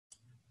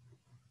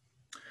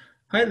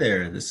Hi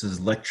there, this is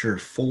lecture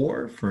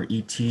 4 for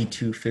ET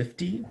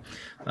 250.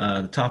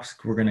 The topics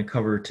we're going to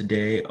cover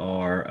today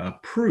are a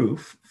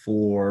proof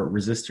for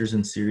resistors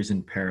in series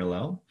and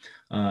parallel.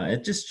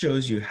 It just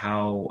shows you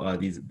how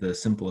the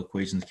simple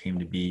equations came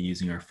to be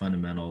using our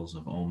fundamentals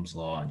of Ohm's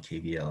law and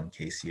KVL and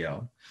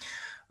KCL.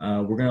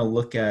 We're going to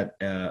look at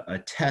a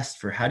test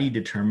for how do you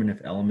determine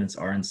if elements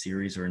are in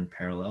series or in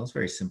parallel. It's a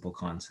very simple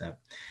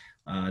concept.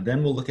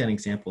 Then we'll look at an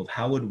example of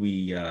how would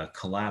we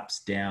collapse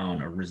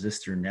down a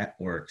resistor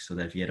network so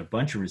that if you had a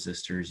bunch of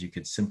resistors, you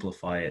could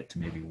simplify it to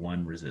maybe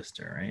one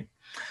resistor, right?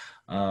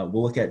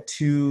 We'll look at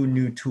two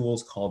new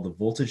tools called the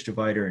voltage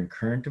divider and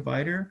current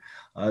divider.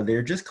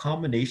 They're just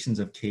combinations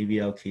of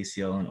KVL,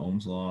 KCL, and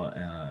Ohm's law,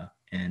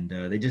 and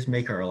they just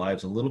make our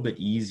lives a little bit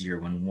easier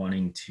when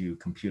wanting to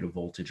compute a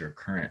voltage or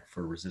current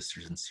for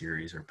resistors in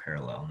series or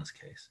parallel in this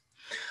case.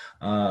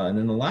 And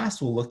then the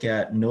last, we'll look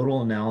at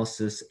nodal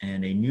analysis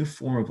and a new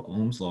form of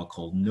Ohm's law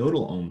called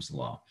nodal Ohm's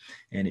law,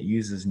 and it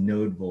uses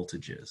node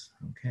voltages,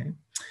 okay?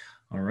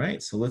 All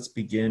right, so let's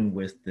begin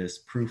with this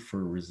proof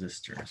for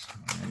resistors.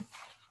 All right.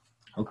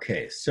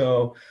 Okay,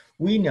 so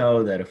we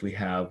know that if we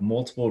have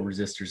multiple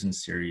resistors in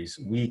series,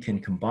 we can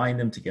combine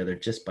them together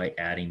just by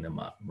adding them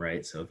up,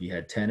 right? So if you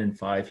had 10 and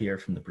 5 here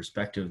from the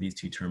perspective of these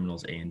two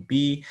terminals A and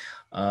B,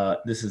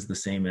 this is the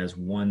same as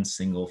one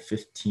single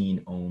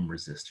 15 ohm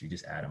resistor. You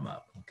just add them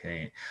up,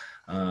 okay?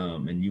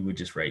 And you would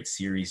just write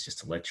series just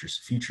to let your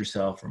future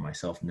self or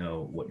myself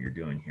know what you're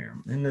doing here.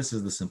 And this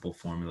is the simple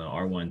formula.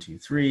 R1, 2,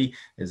 3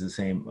 is the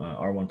same.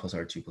 R1 plus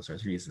R2 plus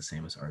R3 is the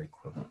same as R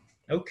equivalent.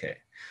 Okay.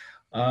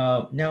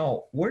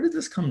 Now, where did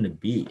this come to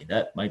be?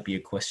 That might be a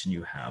question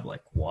you have,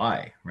 like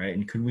why, right?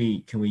 And can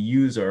we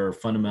use our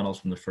fundamentals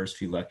from the first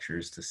few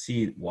lectures to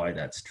see why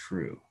that's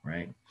true,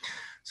 right?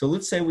 So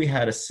let's say we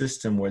had a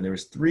system where there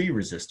was 3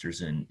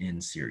 resistors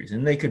in series,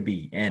 and they could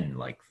be n,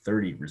 like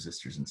 30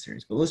 resistors in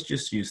series, but let's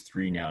just use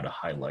 3 now to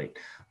highlight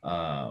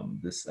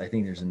this. I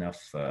think there's enough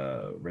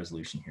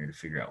resolution here to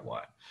figure out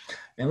why.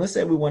 And let's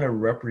say we want to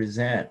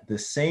represent the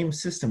same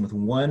system with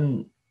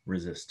one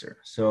resistor.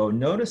 So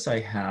notice I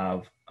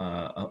have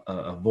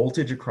a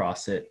voltage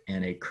across it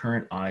and a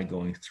current I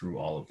going through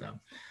all of them.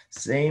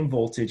 Same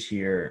voltage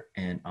here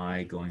and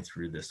I going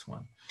through this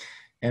one.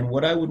 And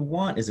what I would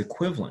want is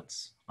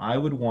equivalence. I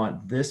would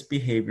want this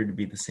behavior to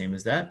be the same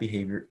as that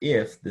behavior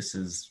if this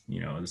is,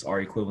 this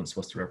R equivalent is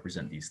supposed to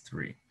represent these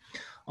 3.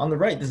 On the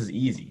right, this is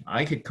easy.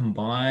 I could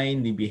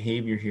combine the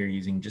behavior here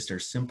using just our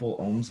simple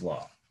Ohm's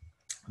law.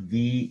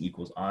 V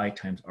equals I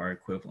times R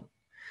equivalent.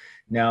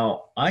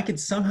 Now, I could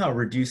somehow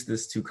reduce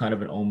this to kind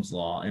of an Ohm's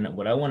law, and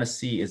what I want to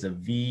see is a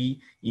V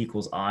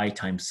equals I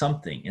times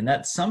something, and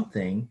that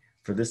something,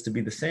 for this to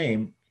be the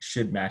same,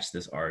 should match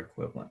this R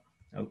equivalent.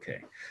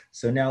 Okay,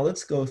 so now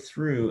let's go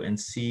through and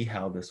see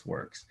how this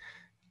works.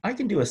 I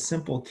can do a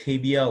simple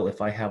KVL if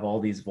I have all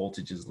these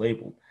voltages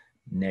labeled.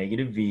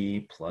 Negative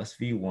V plus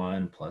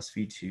V1 plus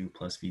V2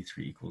 plus V3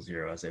 equals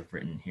 0, as I've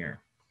written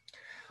here.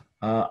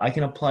 I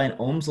can apply an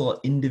Ohm's law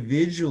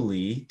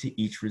individually to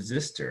each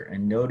resistor,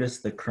 and notice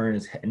the current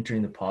is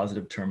entering the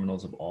positive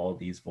terminals of all of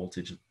these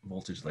voltage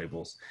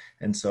labels.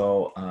 And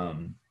so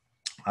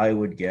I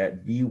would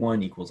get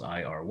V1 equals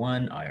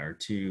IR1,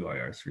 IR2,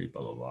 IR3,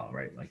 blah, blah, blah,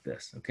 right? Like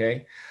this,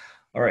 okay?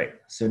 All right,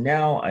 so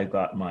now I've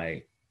got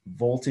my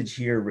voltage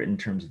here written in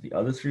terms of the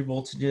other 3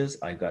 voltages.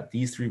 I've got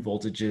these 3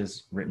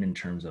 voltages written in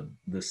terms of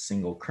this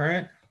single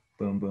current.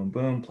 Boom, boom,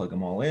 boom, plug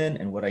them all in.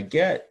 And what I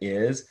get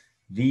is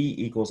V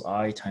equals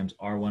I times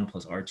R1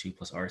 plus R2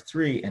 plus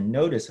R3. And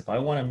notice if I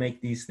want to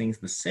make these things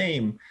the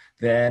same,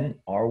 then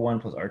R1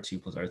 plus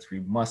R2 plus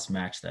R3 must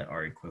match that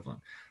R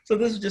equivalent. So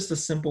this is just a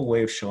simple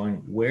way of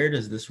showing where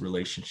does this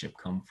relationship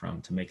come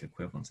from to make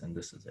equivalence, and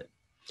this is it.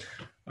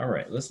 All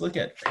right, let's look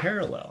at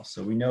parallel.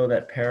 So we know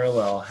that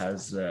parallel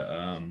has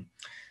the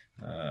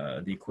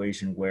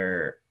equation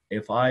where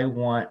if I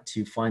want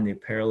to find the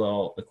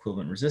parallel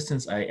equivalent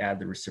resistance, I add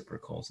the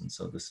reciprocals. And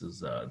so this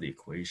is the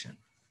equation.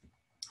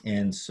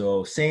 And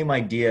so same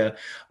idea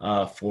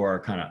for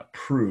our kind of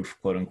proof,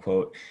 quote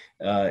unquote,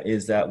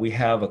 is that we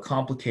have a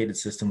complicated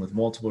system with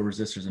multiple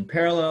resistors in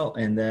parallel,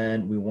 and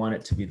then we want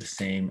it to be the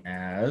same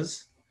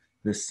as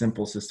this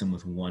simple system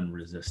with one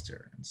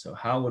resistor. And so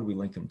how would we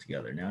link them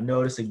together? Now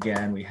notice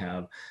again, we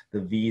have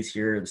the V's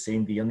here, the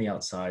same V on the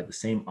outside, the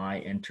same I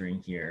entering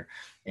here.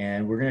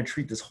 And we're going to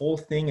treat this whole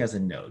thing as a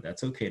node.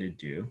 That's okay to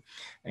do.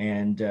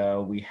 And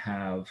we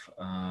have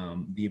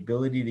the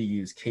ability to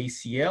use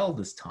KCL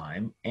this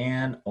time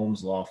and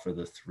Ohm's law for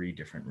the 3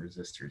 different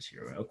resistors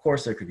here. Of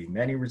course, there could be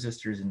many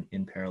resistors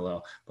in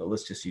parallel, but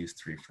let's just use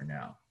 3 for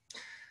now.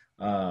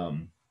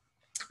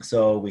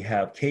 So we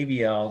have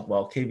KVL.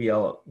 Well,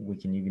 KVL, we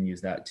can even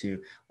use that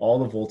too. All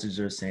the voltages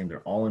are the same.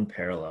 They're all in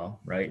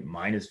parallel, right?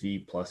 Minus V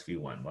plus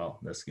V1. Well,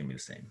 that's going to be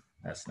the same.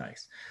 That's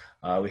nice.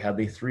 We have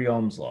the 3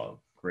 Ohm's law.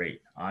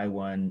 Great.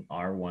 I1,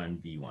 R1,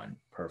 V1.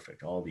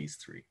 Perfect. All these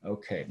 3.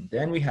 Okay.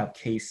 Then we have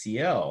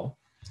KCL.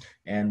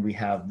 And we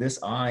have this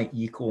I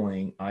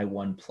equaling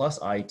I1 plus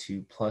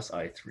I2 plus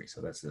I3.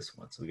 So that's this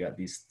one. So we got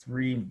these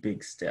three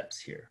big steps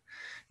here.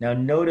 Now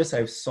notice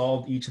I've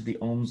solved each of the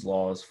Ohm's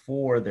laws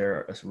for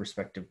their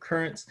respective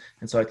currents.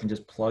 And so I can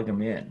just plug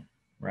them in,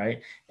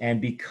 right? And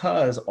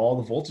because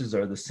all the voltages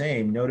are the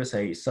same, notice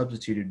I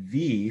substituted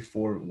V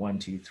for 1,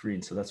 2, 3.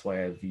 And so that's why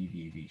I have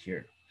V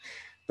here.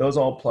 Those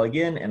all plug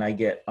in and I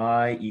get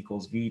I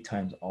equals V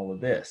times all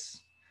of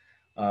this.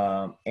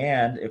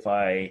 And if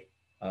I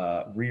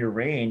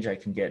rearrange, I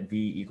can get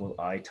V equals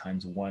I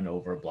times 1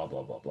 over blah,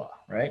 blah, blah, blah,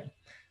 right?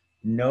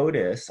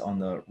 Notice on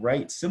the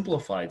right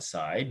simplified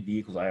side, V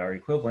equals IR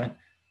equivalent,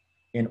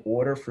 in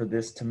order for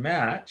this to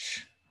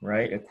match,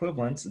 right,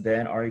 equivalence,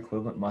 then our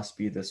equivalent must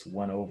be this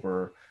 1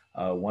 over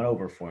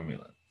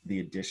formula, the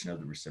addition of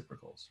the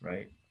reciprocals,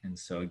 right? And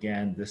so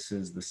again, this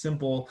is the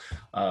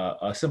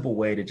a simple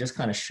way to just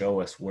kind of show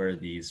us where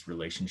these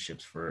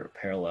relationships for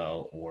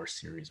parallel or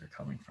series are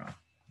coming from.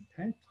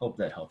 Okay, hope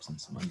that helps in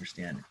some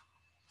understanding.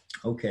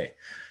 Okay,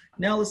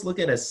 now let's look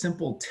at a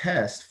simple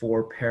test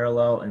for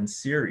parallel and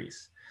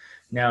series.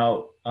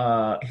 Now,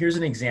 here's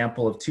an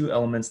example of two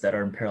elements that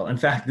are in parallel. In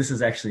fact, this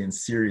is actually in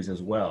series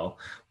as well,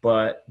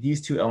 but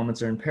these two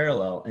elements are in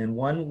parallel. And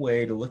one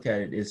way to look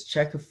at it is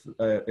check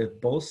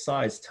if both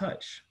sides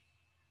touch.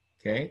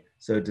 Okay,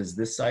 so does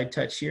this side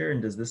touch here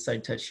and does this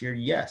side touch here?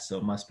 Yes, so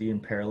it must be in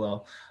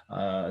parallel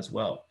as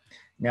well.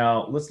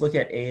 Now, let's look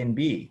at A and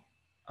B.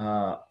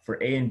 For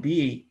A and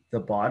B, the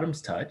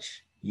bottoms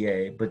touch,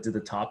 yay, but do the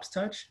tops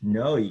touch?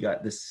 No, you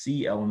got the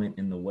C element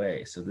in the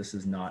way, so this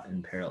is not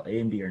in parallel. A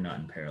and B are not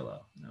in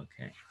parallel,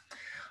 okay.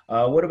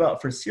 What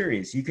about for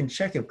series? You can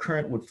check if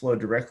current would flow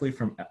directly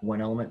from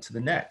one element to the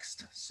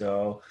next.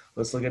 So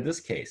let's look at this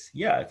case.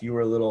 Yeah, if you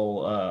were a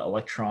little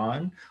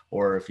electron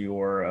or if you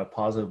were a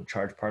positive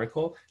charged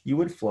particle, you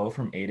would flow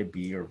from A to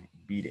B or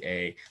B to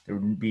A. There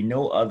would be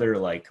no other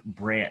like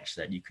branch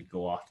that you could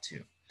go off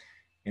to.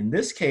 In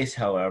this case,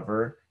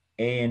 however,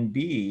 A and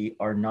B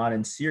are not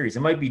in series.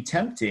 It might be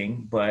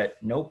tempting, but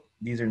nope,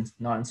 these are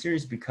not in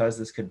series because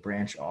this could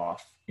branch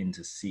off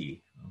into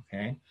C,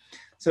 okay?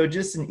 So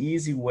just an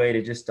easy way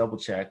to just double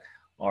check,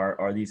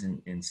 are these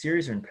in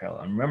series or in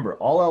parallel? And remember,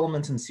 all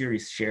elements in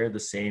series share the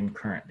same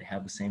current. They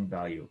have the same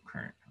value of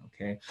current,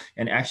 okay?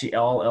 And actually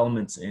all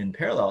elements in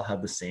parallel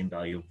have the same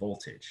value of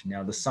voltage.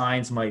 Now the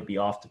signs might be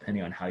off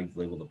depending on how you've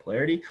labeled the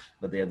polarity,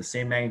 but they have the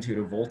same magnitude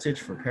of voltage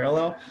for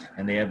parallel,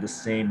 and they have the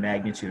same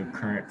magnitude of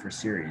current for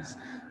series.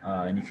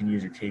 And you can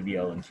use your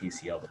KVL and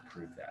KCL to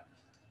prove that.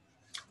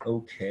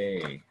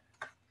 Okay,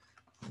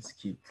 let's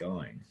keep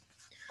going.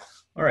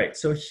 All right,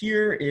 so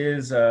here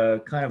is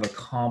a kind of a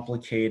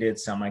complicated,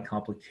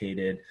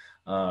 semi-complicated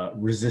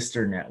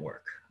resistor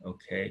network,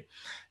 okay?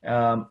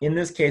 In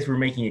this case, we're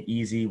making it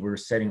easy. We're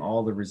setting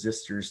all the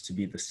resistors to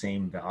be the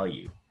same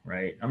value,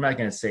 right? I'm not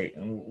gonna say,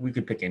 we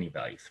could pick any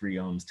value, 3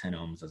 ohms, 10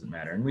 ohms, doesn't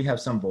matter. And we have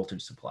some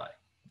voltage supply,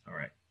 all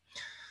right?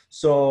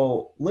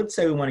 So let's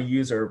say we want to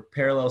use our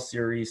parallel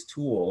series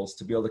tools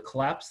to be able to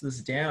collapse this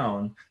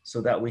down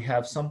so that we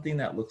have something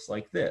that looks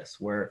like this,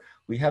 where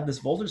we have this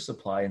voltage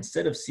supply.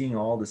 Instead of seeing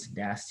all this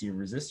nasty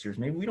resistors,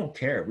 maybe we don't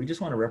care. We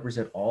just want to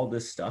represent all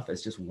this stuff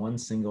as just one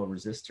single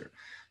resistor.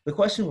 The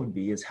question would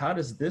be is how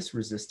does this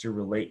resistor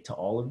relate to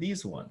all of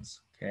these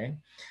ones, okay?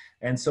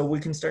 And so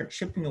we can start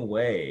chipping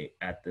away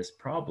at this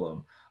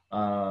problem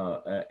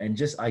and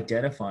just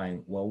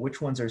identifying, well, which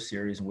ones are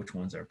series and which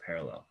ones are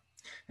parallel.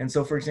 And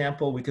so, for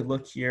example, we could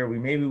look here,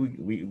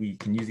 we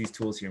can use these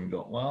tools here and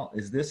go, well,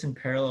 is this in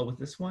parallel with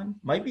this one?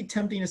 Might be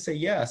tempting to say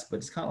yes, but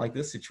it's kind of like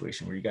this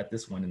situation where you got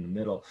this one in the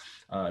middle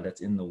that's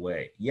in the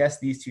way. Yes,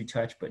 these two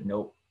touch, but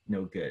nope,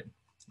 no good.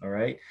 All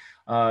right.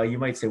 You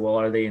might say, well,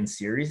 are they in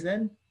series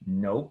then?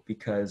 Nope,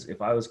 because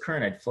if I was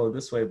current, I'd flow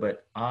this way,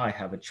 but I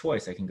have a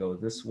choice. I can go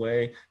this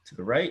way to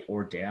the right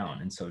or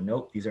down. And so,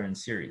 nope, these are in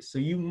series. So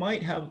you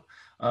might have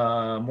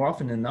more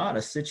often than not,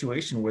 a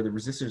situation where the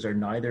resistors are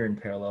neither in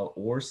parallel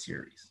or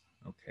series,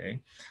 okay?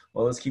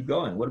 Well, let's keep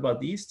going. What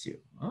about these two?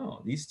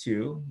 Oh, these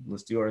two,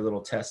 let's do our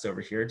little test over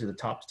here. Do the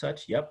tops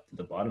touch? Yep. Do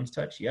the bottoms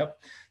touch?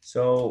 Yep.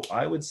 So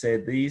I would say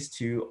these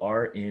two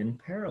are in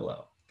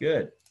parallel.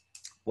 Good.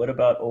 What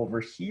about over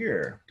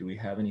here? Do we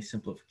have any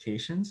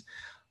simplifications?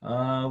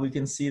 We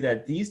can see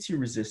that these two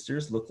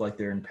resistors look like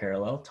they're in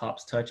parallel,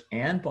 tops touch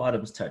and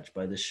bottoms touch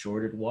by the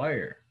shorted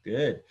wire.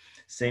 Good.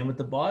 Same with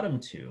the bottom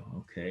two.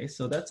 Okay,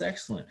 so that's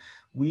excellent.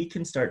 We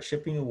can start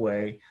chipping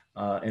away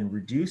and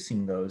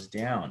reducing those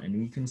down, and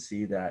we can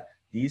see that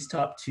these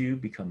top two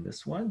become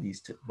this one,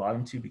 these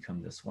bottom two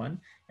become this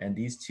one, and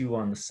these two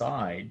on the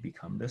side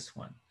become this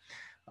one.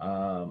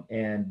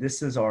 And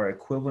this is our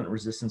equivalent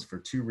resistance for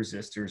two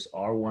resistors,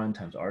 R1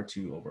 times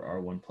R2 over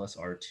R1 plus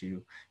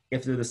R2.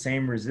 If they're the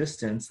same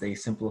resistance, they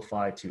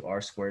simplify to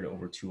R squared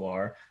over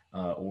 2R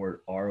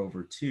or R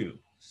over 2.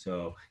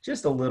 So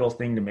just a little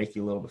thing to make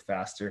you a little bit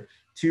faster.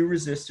 Two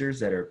resistors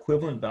that are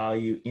equivalent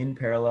value in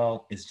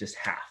parallel is just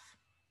half,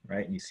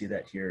 right? And you see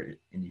that here,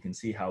 and you can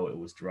see how it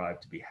was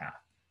derived to be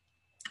half.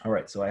 All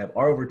right, so I have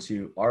R over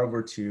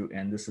 2,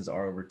 and this is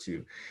R over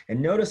 2.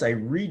 And notice I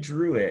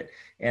redrew it,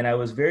 and I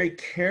was very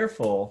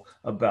careful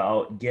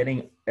about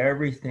getting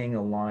everything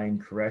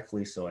aligned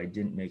correctly so I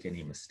didn't make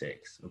any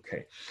mistakes.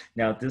 Okay,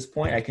 now at this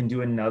point, I can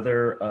do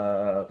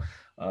another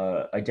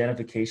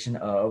identification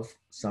of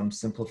some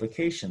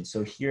simplification.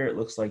 So here it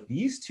looks like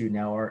these two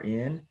now are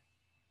in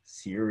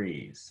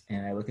series.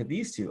 And I look at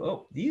these two.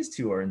 Oh, these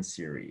two are in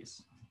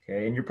series.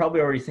 Okay, and you're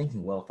probably already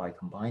thinking, well, if I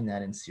combine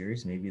that in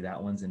series, maybe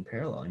that one's in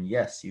parallel. And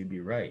yes, you'd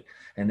be right.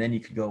 And then you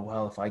could go,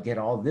 well, if I get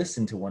all this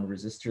into one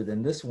resistor,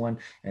 then this one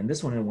and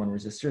this one in one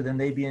resistor, then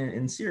they'd be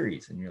in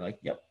series. And you're like,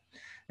 yep.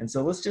 And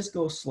so let's just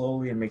go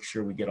slowly and make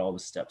sure we get all the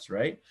steps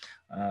right.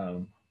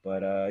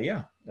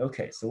 Yeah,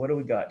 okay, so what do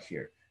we got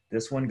here?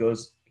 This one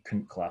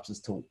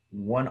collapses to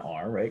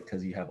 1R, right?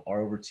 Because you have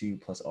R over 2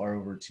 plus R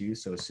over 2,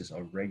 so it's just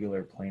a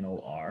regular plain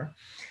old R.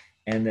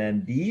 And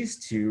then these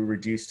two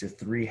reduce to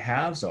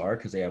 3/2 R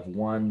because they have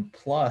 1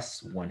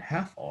 plus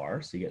 1/2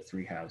 R, so you get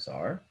 3/2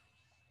 R.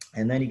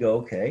 And then you go,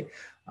 okay,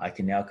 I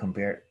can now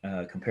compare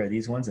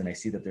these ones, and I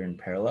see that they're in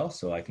parallel,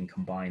 so I can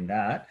combine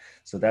that.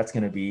 So that's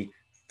going to be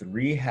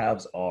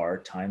 3/2 R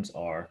times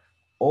R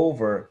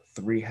over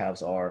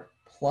 3/2 R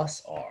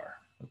plus R.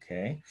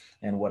 Okay,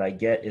 and what I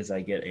get is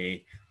I get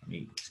a, let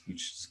me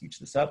scooch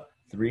this up,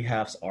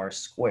 3/2 R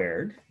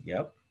squared,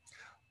 yep,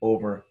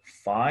 over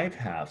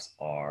 5/2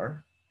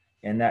 R,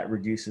 and that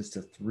reduces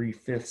to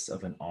 3/5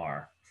 of an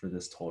R for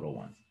this total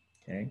one,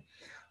 okay?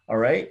 All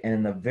right,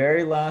 and the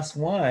very last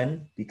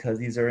one, because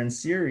these are in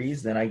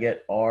series, then I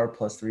get R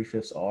plus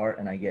 3/5 R,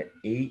 and I get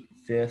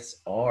 8/5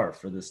 R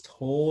for this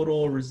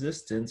total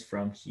resistance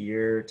from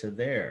here to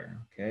there,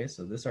 okay?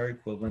 So this R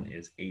equivalent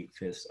is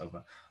 8/5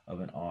 of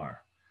an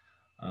R.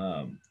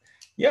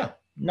 Yeah,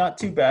 not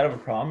too bad of a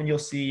problem, and you'll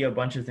see a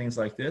bunch of things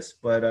like this,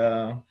 but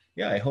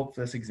yeah, I hope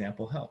this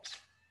example helps.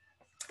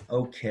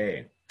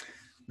 Okay,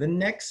 the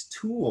next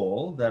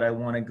tool that I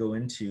want to go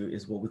into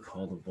is what we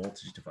call the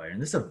voltage divider.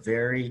 And this is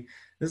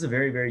a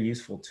very, very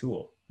useful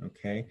tool,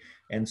 okay?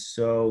 And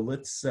so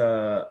let's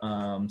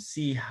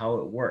see how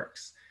it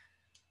works.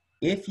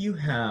 If you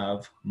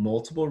have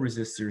multiple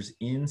resistors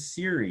in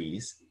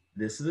series,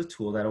 this is a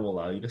tool that will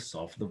allow you to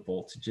solve for the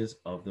voltages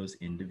of those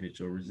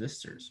individual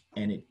resistors.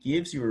 And it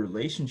gives you a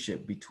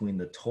relationship between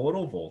the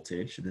total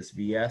voltage, this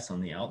Vs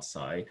on the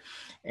outside,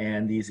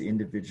 and these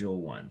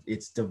individual ones.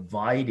 It's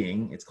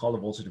dividing, it's called a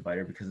voltage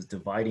divider because it's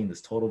dividing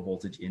this total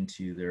voltage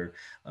into their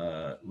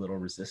little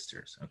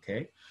resistors,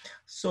 okay?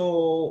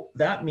 So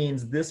that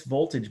means this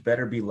voltage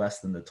better be less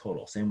than the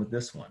total. Same with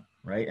this one,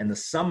 right? And the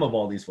sum of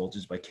all these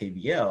voltages by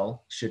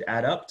KVL should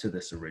add up to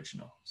this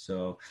original.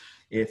 So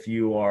if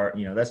you are,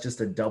 that's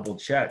just a double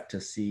check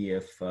to see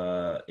if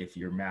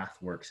your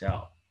math works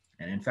out.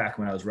 And in fact,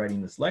 when I was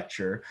writing this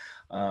lecture,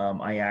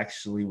 I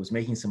actually was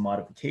making some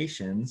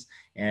modifications,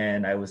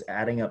 and I was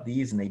adding up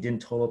these, and they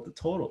didn't total up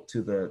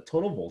the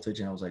total voltage,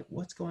 and I was like,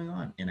 what's going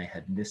on? And I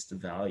had missed the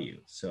value.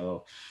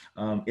 So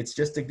it's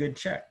just a good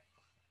check.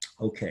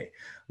 Okay,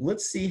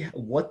 let's see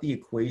what the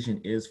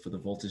equation is for the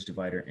voltage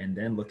divider, and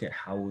then look at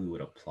how we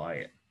would apply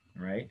it,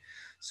 right?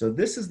 So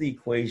this is the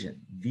equation.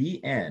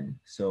 Vn,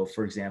 so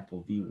for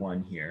example,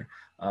 V1 here,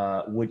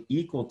 would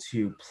equal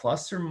to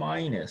plus or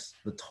minus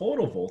the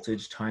total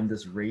voltage times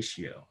this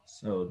ratio.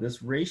 So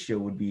this ratio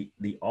would be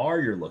the R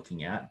you're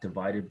looking at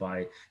divided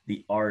by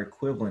the R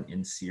equivalent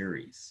in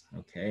series,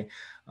 okay?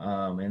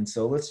 And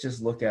so let's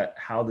just look at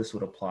how this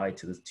would apply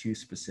to the two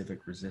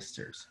specific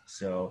resistors.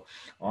 So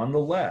on the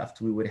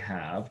left, we would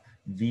have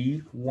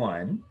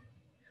V1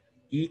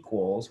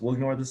 equals, we'll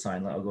ignore the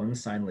sign, I'll go into the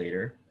sign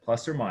later,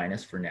 plus or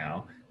minus for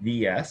now,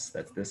 Vs,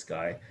 that's this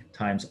guy,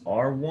 times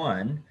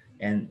R1,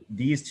 and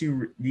these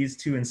two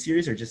in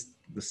series are just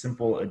the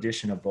simple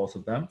addition of both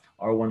of them,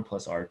 R1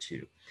 plus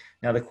R2.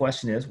 Now the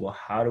question is, well,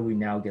 how do we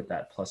now get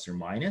that plus or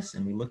minus?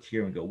 And we look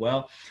here and go,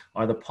 well,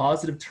 are the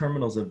positive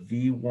terminals of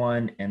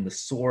V1 and the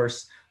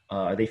source,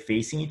 are they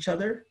facing each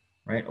other,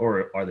 right?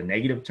 Or are the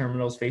negative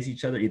terminals face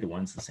each other? Either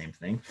one's the same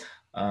thing.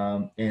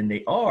 And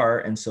they are,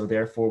 and so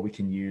therefore we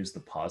can use the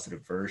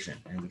positive version.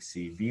 And we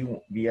see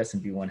Vs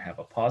and V1 have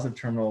a positive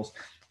terminals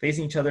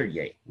facing each other.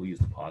 Yay, we'll use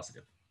the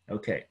positive.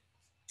 Okay.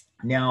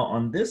 Now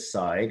on this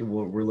side,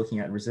 we're looking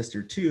at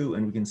resistor 2,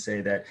 and we can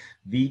say that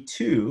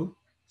V2,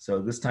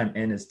 so this time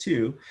N is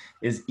 2,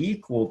 is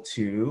equal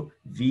to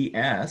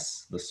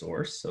Vs, the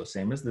source, so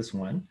same as this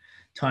one,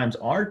 times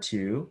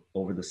R2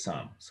 over the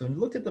sum. So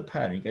look at the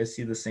pattern. You guys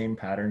see the same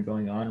pattern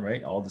going on,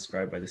 right? All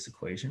described by this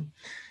equation.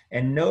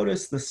 And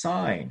notice the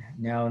sign.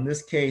 Now in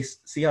this case,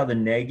 see how the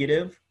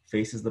negative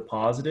faces the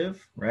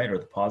positive, right? Or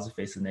the positive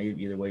faces the negative,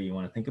 either way you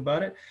want to think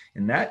about it.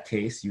 In that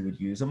case, you would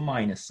use a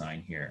minus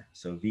sign here.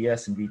 So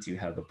Vs and V2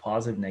 have the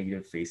positive,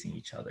 negative facing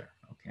each other,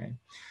 okay?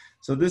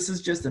 So this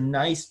is just a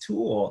nice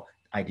tool.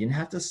 I didn't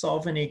have to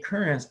solve any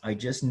currents. I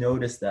just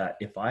noticed that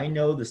if I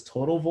know this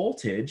total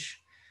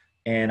voltage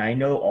and I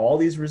know all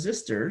these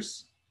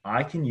resistors,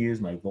 I can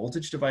use my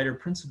voltage divider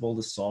principle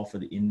to solve for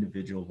the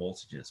individual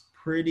voltages.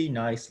 Pretty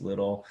nice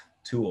little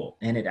tool.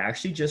 And it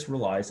actually just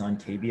relies on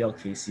KVL,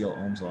 KCL,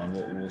 Ohm's law,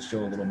 and we'll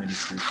show a little mini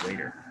proof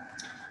later.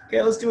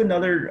 Okay, let's do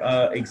another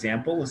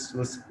example.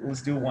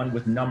 Let's do one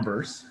with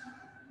numbers.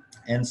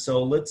 And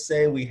so let's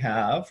say we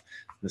have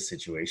the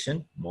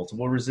situation,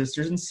 multiple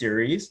resistors in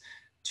series,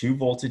 two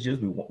voltages,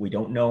 we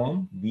don't know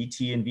them,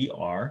 VT and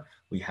VR.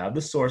 We have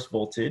the source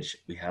voltage,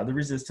 we have the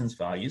resistance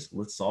values.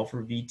 Let's solve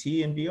for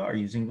VT and VR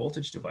using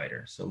voltage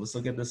divider. So let's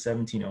look at the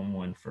 17 ohm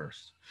one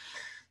first.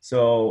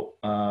 So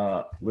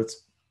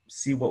let's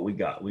see what we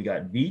got. We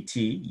got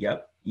VT,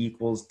 yep,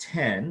 equals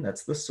 10,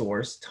 that's the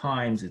source,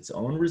 times its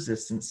own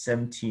resistance,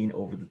 17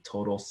 over the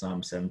total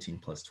sum, 17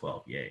 plus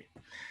 12, yay.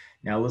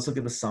 Now let's look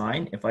at the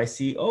sign. If I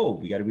see, oh,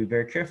 we got to be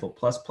very careful.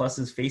 Plus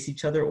pluses face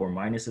each other or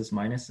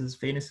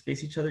minuses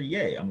face each other.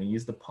 Yay, I'm going to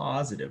use the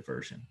positive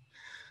version.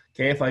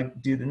 Okay, if I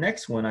do the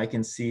next one, I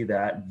can see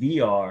that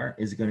VR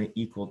is going to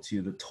equal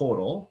to the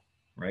total,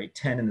 right?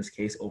 10 in this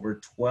case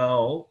over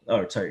 12,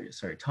 or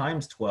sorry,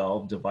 times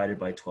 12 divided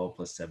by 12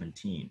 plus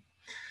 17.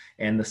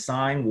 And the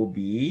sign will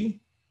be,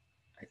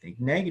 I think,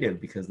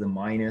 negative because the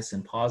minus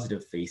and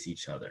positive face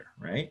each other,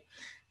 right?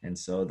 And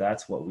so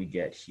that's what we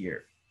get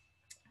here.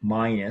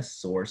 Minus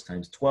source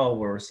times 12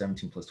 over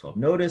 17 plus 12.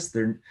 Notice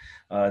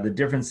the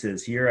difference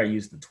is here I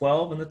use the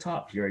 12 in the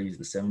top, here I use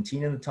the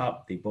 17 in the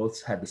top. They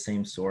both had the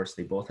same source,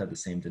 they both had the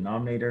same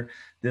denominator.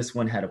 This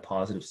one had a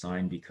positive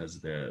sign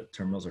because the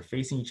terminals are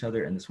facing each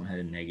other, and this one had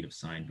a negative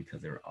sign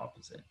because they were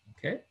opposite,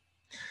 okay?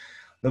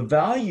 The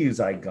values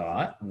I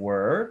got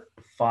were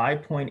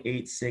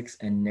 5.86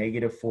 and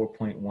negative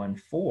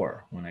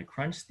 4.14 when I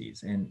crunched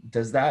these. And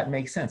does that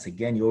make sense?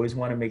 Again, you always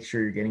want to make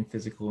sure you're getting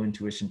physical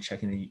intuition,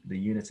 checking the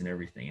units and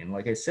everything. And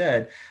like I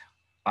said,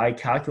 I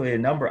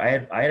calculated a number. I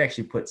had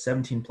actually put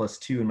 17 plus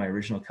 2 in my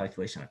original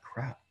calculation.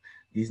 Crap,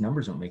 these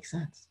numbers don't make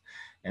sense.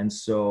 And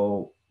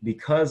so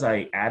because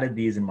I added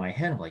these in my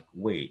head, I'm like,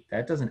 wait,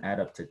 that doesn't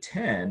add up to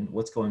 10.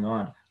 What's going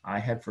on? I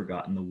had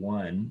forgotten the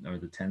 1 or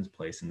the 10's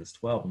place in this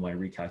 12. And when I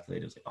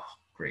recalculated, I was like, oh,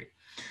 great.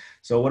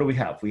 So what do we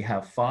have? We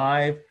have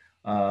 5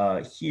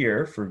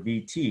 here for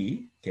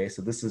VT. Okay,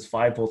 so this is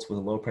 5 volts with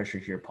a low pressure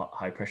here,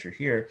 high pressure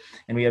here.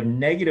 And we have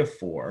negative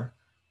 4,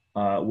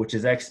 which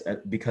is X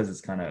because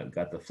it's kind of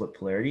got the flip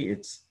polarity.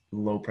 It's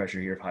low pressure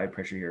here, high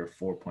pressure here,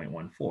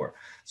 4.14.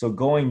 So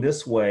going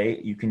this way,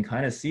 you can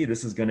kind of see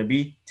this is going to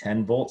be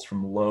 10 volts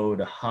from low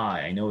to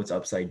high. I know it's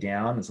upside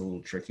down. It's a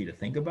little tricky to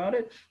think about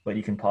it, but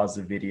you can pause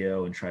the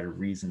video and try to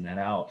reason that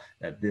out,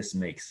 that this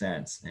makes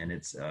sense. And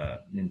it's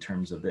in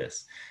terms of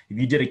this. If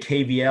you did a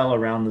KVL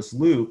around this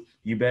loop,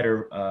 you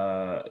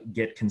better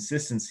get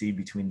consistency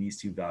between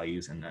these two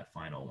values and that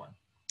final one.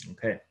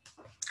 Okay,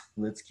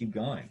 let's keep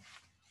going.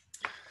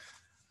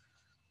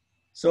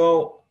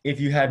 So if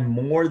you had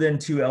more than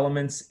 2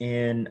 elements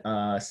in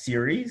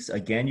series,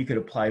 again, you could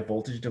apply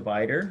voltage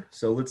divider.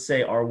 So let's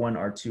say R1,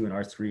 R2, and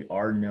R3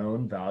 are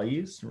known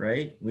values,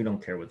 right? We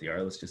don't care what they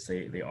are. Let's just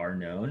say they are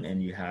known,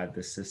 and you had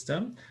the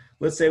system.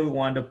 Let's say we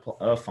wanted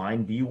to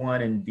find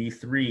V1 and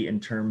V3 in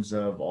terms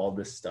of all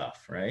this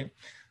stuff, right?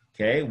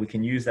 Okay, we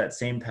can use that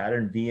same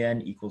pattern,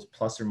 Vn equals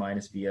plus or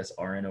minus Vs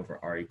Rn over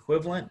R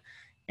equivalent.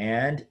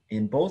 And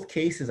in both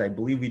cases, I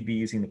believe we'd be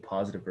using the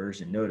positive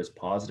version. Notice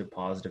positive,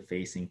 positive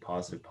facing,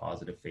 positive,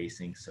 positive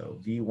facing.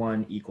 So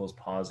V1 equals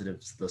positive,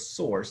 the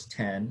source,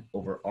 10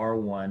 over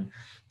R1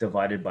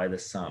 divided by the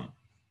sum,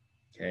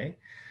 okay?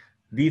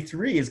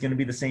 V3 is going to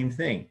be the same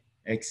thing,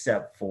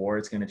 except for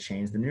it's going to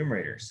change the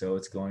numerator. So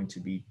it's going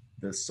to be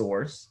the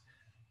source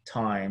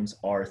times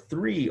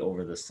R3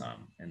 over the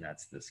sum, and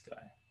that's this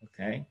guy,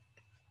 okay?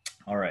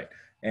 All right.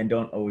 And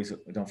don't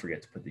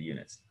forget to put the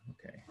units.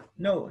 Okay.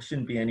 No,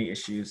 shouldn't be any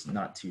issues.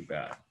 Not too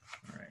bad.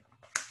 All right.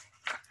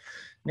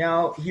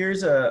 Now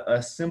here's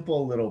a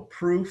simple little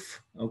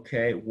proof.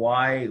 Okay.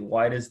 Why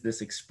does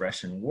this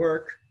expression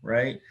work?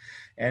 Right.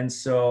 And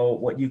so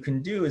what you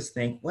can do is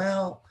think,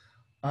 well,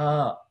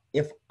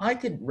 if I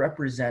could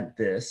represent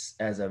this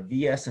as a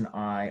Vs and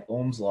I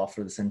Ohm's law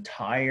for this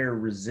entire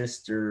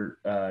resistor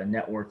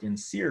network in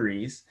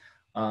series,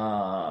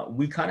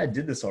 we kind of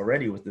did this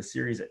already with the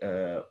series.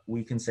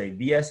 We can say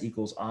Vs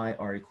equals I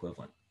R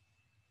equivalent.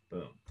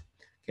 Boom.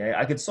 Okay,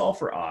 I could solve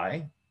for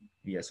I,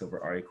 Vs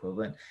over R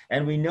equivalent.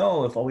 And we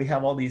know if we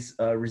have all these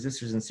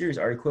resistors in series,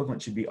 R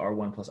equivalent should be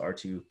R1 plus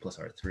R2 plus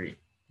R3.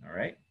 All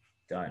right,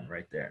 done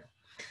right there.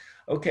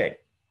 Okay,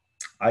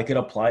 I could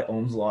apply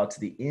Ohm's law to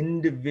the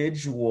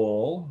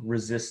individual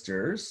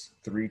resistors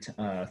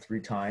three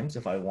times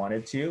if I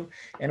wanted to.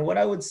 And what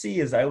I would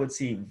see is I would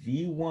see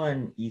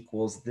V1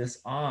 equals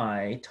this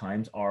I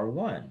times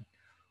R1.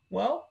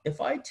 Well, if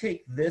I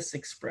take this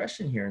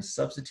expression here and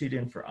substitute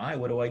in for I,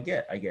 what do I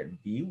get? I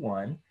get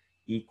V1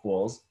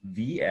 equals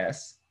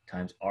Vs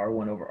times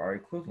R1 over R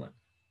equivalent.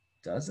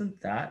 Doesn't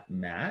that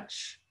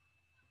match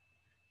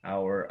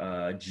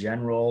our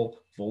general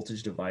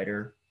voltage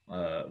divider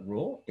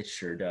rule? It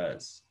sure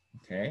does,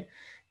 okay?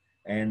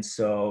 And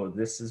so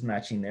this is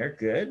matching there,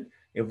 good.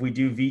 If we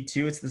do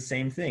V2, it's the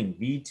same thing.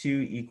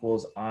 V2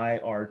 equals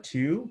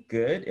IR2,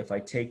 good. If I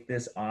take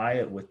this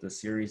I with the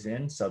series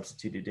in,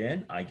 substitute it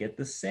in, I get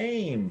the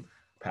same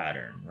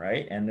pattern,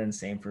 right? And then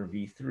same for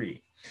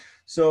V3.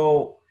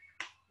 So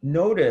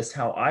notice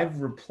how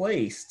I've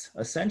replaced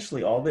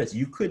essentially all this.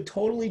 You could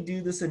totally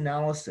do this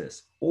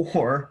analysis,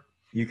 or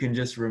you can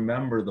just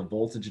remember the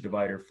voltage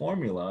divider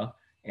formula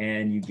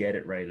and you get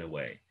it right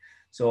away.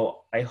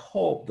 So I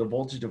hope the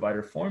voltage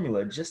divider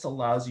formula just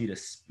allows you to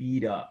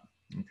speed up.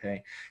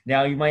 Okay.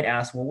 Now you might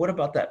ask, well, what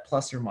about that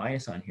plus or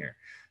minus on here?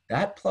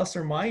 That plus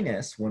or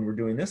minus, when we're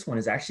doing this one,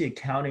 is actually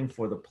accounting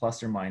for the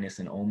plus or minus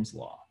in Ohm's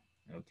law.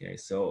 Okay.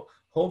 So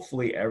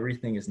hopefully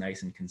everything is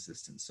nice and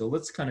consistent. So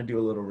let's kind of do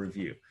a little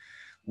review.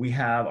 We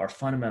have our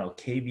fundamental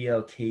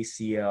KVL,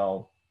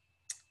 KCL,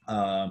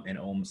 and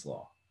Ohm's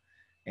law.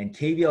 And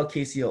KVL,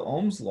 KCL,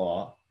 Ohm's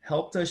law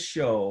helped us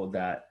show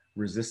that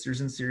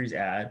resistors in series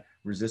add,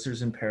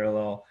 resistors in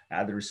parallel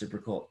add the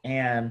reciprocal,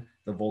 and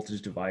the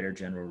voltage divider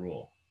general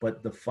rule.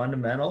 But the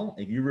fundamental,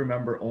 if you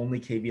remember only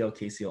KVL,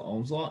 KCL,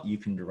 Ohm's law, you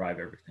can derive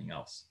everything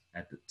else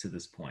to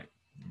this point.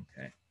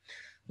 Okay,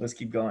 let's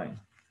keep going.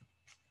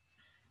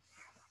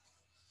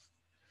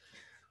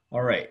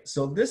 All right,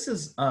 so this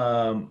is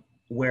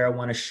where I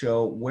want to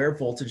show where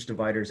voltage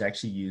divider is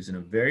actually used in a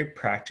very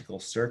practical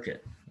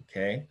circuit,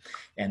 okay?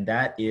 And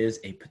that is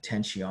a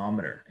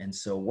potentiometer. And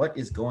so what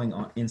is going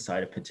on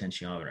inside a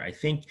potentiometer? I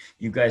think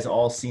you guys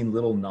all seen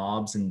little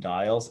knobs and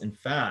dials. In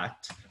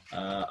fact,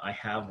 I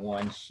have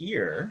one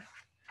here.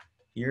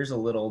 Here's a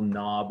little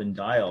knob and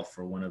dial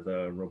for one of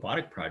the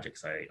robotic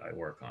projects I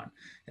work on.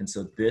 And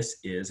so this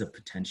is a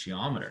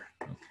potentiometer,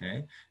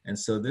 okay? And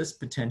so this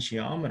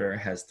potentiometer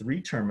has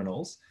 3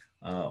 terminals,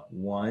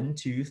 1,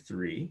 2,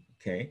 3,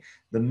 okay?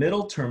 The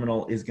middle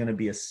terminal is gonna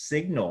be a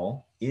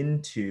signal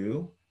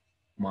into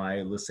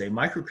my, let's say,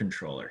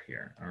 microcontroller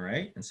here, all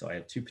right? And so I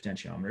have 2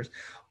 potentiometers.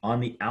 On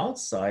the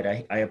outside,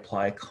 I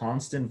apply a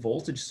constant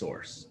voltage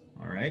source,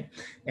 all right?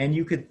 And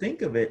you could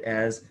think of it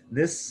as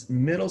this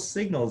middle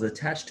signal is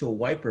attached to a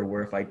wiper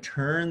where if I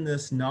turn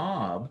this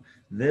knob,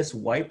 this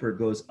wiper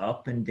goes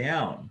up and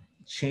down,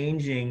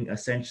 changing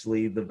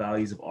essentially the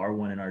values of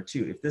R1 and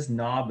R2. If this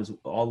knob is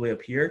all the way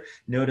up here,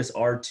 notice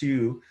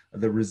R2,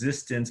 the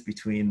resistance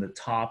between the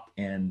top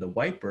and the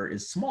wiper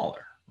is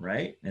smaller,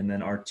 right? And then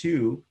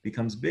R2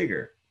 becomes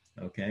bigger.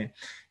 Okay.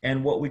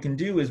 And what we can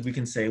do is we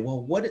can say,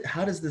 well,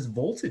 how does this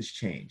voltage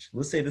change?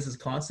 Let's say this is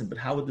constant, but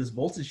how would this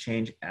voltage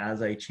change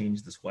as I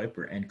change this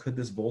wiper? And could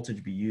this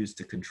voltage be used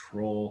to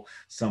control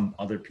some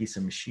other piece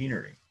of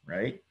machinery,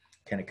 right?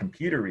 Can a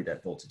computer read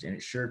that voltage? And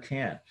it sure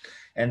can.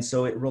 And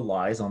so it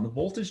relies on the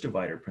voltage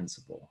divider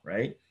principle,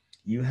 right?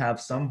 You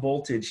have some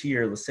voltage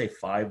here, let's say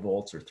 5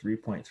 volts or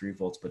 3.3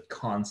 volts, but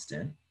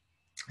constant.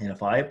 And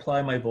if I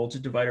apply my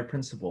voltage divider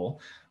principle,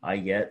 I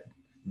get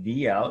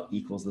V out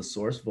equals the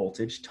source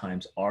voltage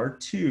times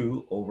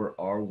R2 over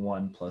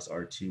R1 plus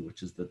R2,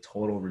 which is the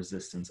total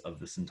resistance of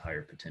this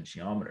entire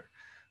potentiometer.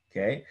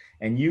 Okay,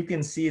 and you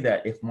can see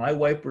that if my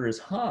wiper is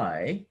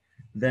high,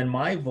 then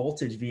my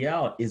voltage V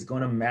out is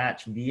going to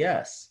match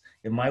Vs.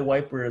 If my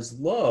wiper is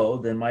low,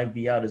 then my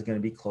V out is going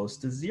to be close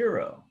to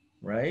 0,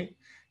 right?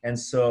 And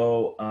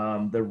so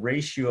the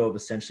ratio of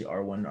essentially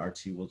R1 and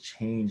R2 will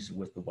change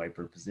with the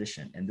wiper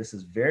position. And this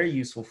is very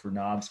useful for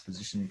knobs,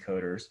 position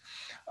encoders.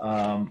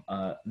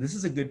 This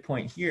is a good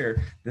point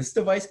here. This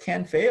device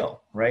can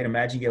fail, right?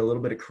 Imagine you get a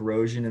little bit of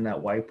corrosion in that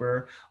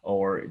wiper,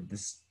 or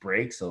this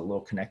breaks, a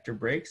little connector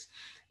breaks.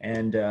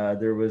 And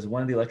there was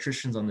one of the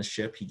electricians on the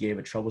ship. He gave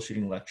a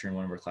troubleshooting lecture in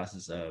one of our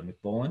classes,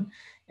 McBullen.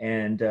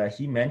 And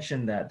he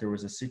mentioned that there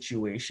was a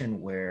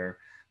situation where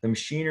the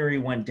machinery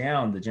went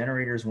down, the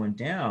generators went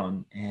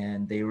down,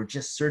 and they were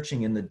just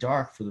searching in the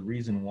dark for the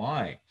reason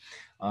why.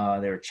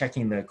 They were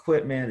checking the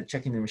equipment,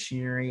 checking the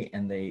machinery,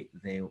 and they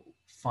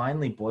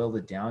finally boiled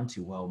it down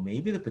to, well,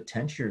 maybe the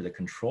potentiometer, the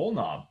control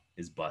knob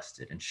is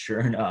busted. And sure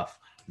enough,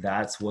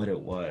 that's what it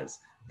was.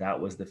 That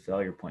was the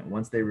failure point.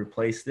 Once they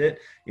replaced it,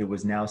 it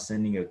was now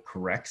sending a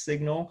correct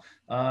signal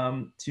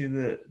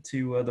to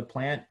the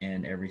plant,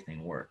 and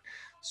everything worked.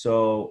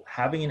 So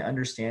having an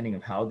understanding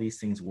of how these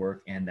things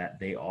work and that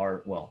they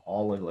are, well,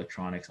 all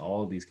electronics,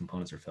 all of these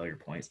components are failure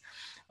points,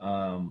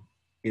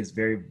 is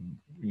very,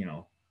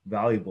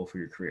 valuable for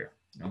your career.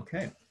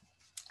 Okay,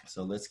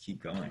 so let's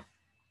keep going.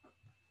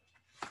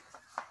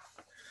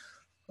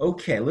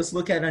 Okay, let's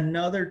look at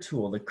another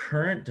tool, the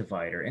current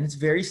divider, and it's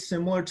very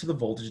similar to the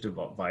voltage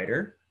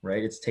divider,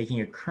 right? It's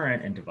taking a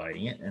current and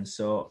dividing it. And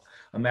so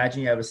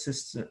imagine you have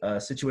a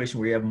situation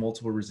where you have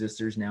multiple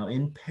resistors now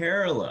in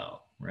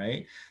parallel,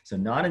 right? So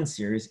not in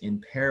series,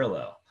 in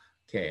parallel.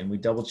 Okay, and we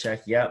double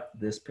check, yep,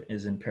 this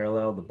is in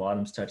parallel, the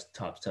bottoms touch, the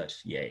tops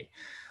touch, yay.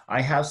 I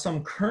have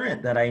some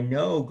current that I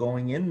know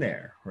going in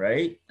there,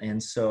 right?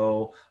 And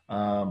so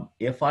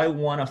if I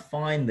want to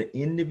find the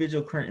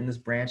individual current in this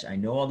branch, I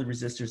know all the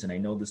resistors and I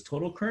know this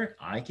total current,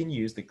 I can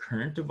use the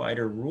current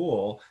divider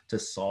rule to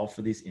solve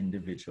for these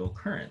individual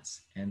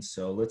currents. And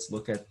so let's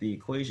look at the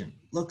equation.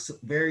 Looks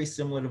very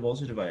similar to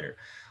voltage divider.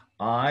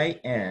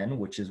 IN,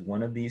 which is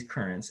one of these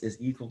currents, is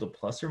equal to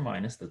plus or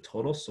minus the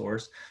total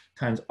source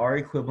times R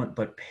equivalent,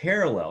 but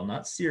parallel,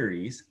 not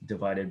series,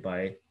 divided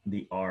by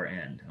the R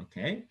end,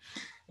 okay?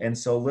 And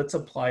so let's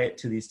apply it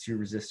to these two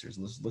resistors.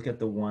 Let's look at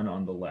the one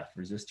on the left,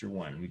 resistor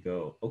 1. We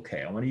go,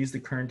 okay, I want to use the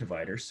current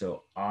divider.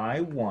 So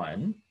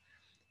I1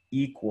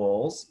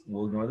 equals,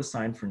 we'll ignore the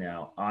sign for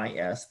now,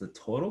 IS, the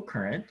total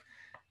current,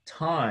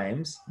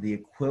 times the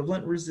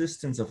equivalent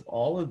resistance of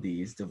all of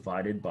these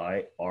divided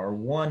by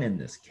R1 in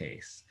this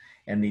case.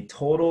 And the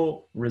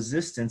total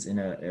resistance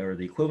or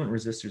the equivalent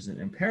resistors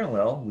in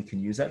parallel, we can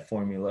use that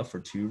formula for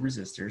two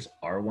resistors,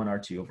 R1,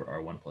 R2 over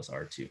R1 plus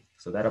R2.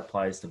 So that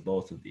applies to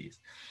both of these.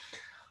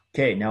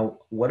 Okay, now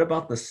what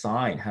about the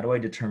sign? How do I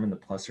determine the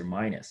plus or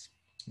minus?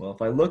 Well,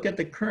 if I look at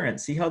the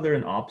current, see how they're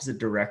in opposite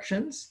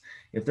directions?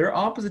 If they're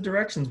opposite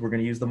directions, we're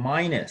going to use the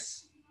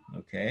minus,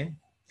 okay?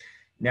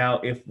 Now,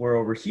 if we're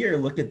over here,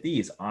 look at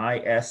these.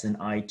 IS and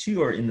I2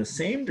 are in the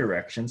same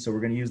direction, so we're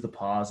going to use the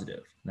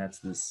positive. That's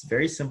this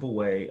very simple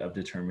way of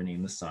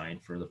determining the sign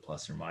for the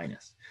plus or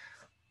minus.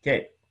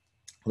 Okay,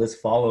 let's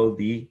follow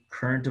the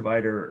current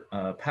divider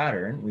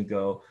pattern. We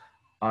go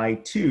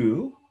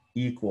I2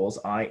 equals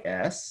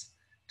IS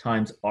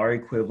times R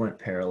equivalent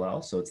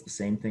parallel, so it's the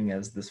same thing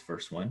as this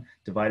first one,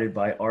 divided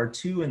by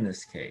R2 in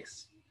this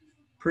case.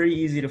 Pretty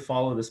easy to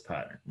follow this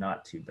pattern,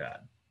 not too bad.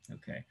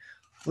 Okay,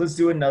 let's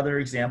do another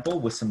example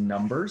with some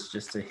numbers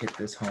just to hit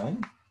this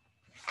home.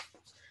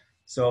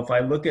 So if I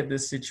look at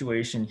this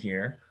situation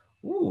here,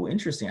 ooh,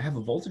 interesting, I have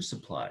a voltage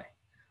supply.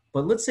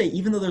 But let's say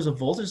even though there's a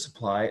voltage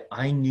supply,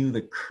 I knew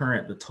the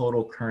current, the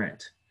total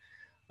current.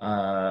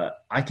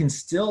 I can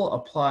still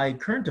apply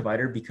current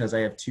divider because I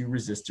have two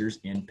resistors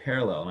in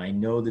parallel and I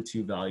know the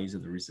two values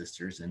of the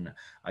resistors and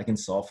I can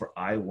solve for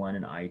I1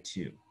 and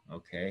I2.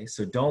 Okay,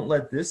 so don't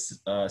let this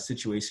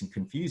situation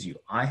confuse you.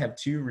 I have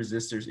two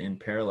resistors in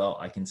parallel.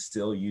 I can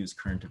still use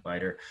current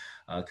divider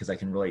because I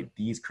can relate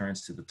these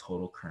currents to the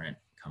total current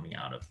coming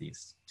out of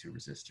these two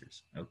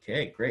resistors.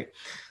 Okay, great.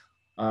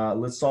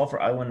 Let's solve for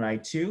I1 and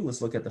I2.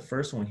 Let's look at the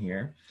first one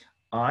here.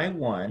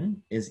 I1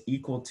 is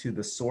equal to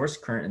the source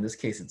current, in this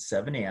case it's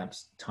 7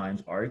 amps,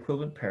 times R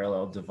equivalent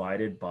parallel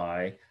divided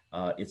by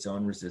its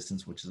own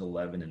resistance, which is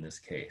 11 in this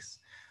case.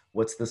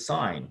 What's the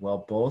sign?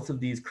 Well, both of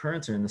these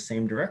currents are in the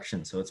same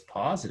direction, so it's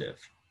positive.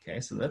 Okay,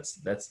 so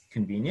that's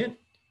convenient.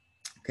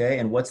 Okay,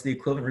 and what's the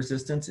equivalent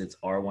resistance? It's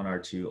R1,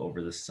 R2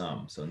 over the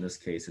sum. So in this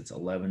case, it's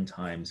 11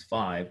 times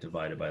 5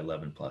 divided by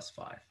 11 plus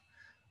 5.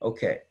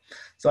 Okay,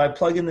 so I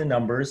plug in the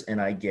numbers and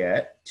I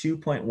get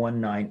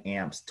 2.19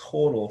 amps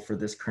total for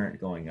this current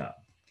going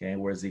up, okay,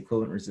 whereas the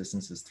equivalent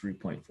resistance is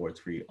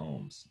 3.43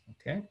 ohms,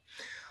 okay?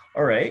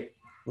 All right,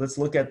 let's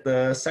look at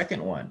the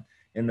second one.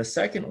 In the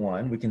second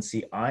one, we can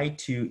see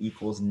I2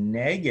 equals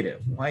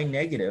negative. Why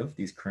negative?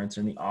 These currents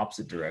are in the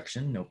opposite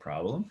direction, no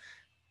problem.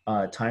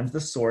 Times the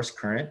source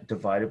current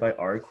divided by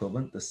R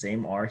equivalent, the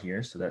same R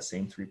here, so that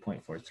same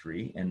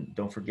 3.43, and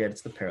don't forget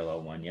it's the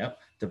parallel one, yep,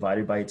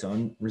 divided by its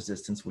own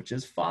resistance, which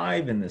is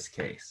 5 in this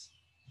case,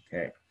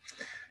 okay?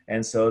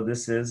 And so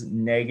this is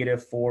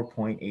negative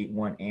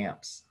 4.81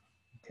 amps,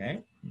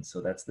 okay? And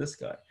so that's this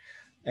guy.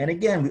 And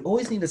again, we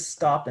always need to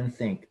stop and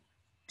think,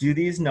 do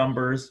these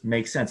numbers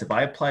make sense? If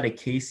I applied a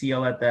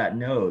KCL at that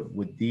node,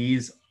 would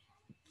these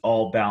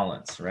all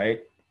balance,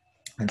 right?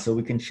 And so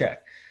we can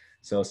check.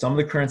 So sum of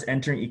the currents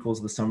entering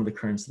equals the sum of the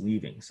currents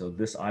leaving. So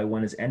this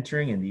I1 is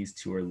entering and these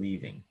two are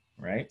leaving,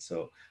 right?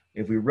 So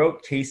if we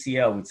wrote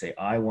KCL, we'd say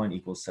I1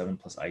 equals 7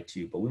 plus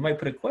I2, but we might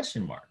put a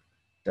question mark.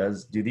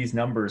 Do these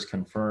numbers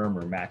confirm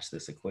or match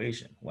this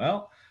equation?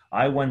 Well,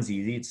 I1's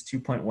easy, it's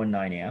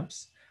 2.19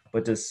 amps,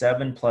 but does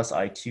 7 plus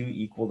I2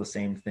 equal the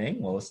same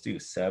thing? Well, let's do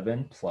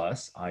 7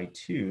 plus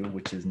I2,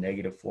 which is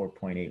negative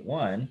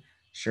 4.81.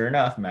 Sure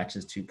enough,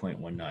 matches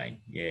 2.19,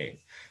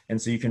 yay.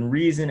 And so you can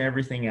reason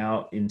everything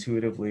out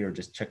intuitively or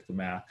just check the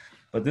math,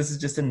 but this is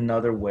just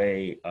another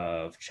way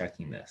of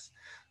checking this.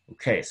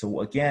 Okay,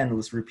 so again,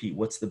 let's repeat,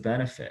 what's the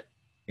benefit?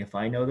 If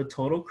I know the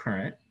total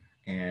current,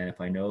 and if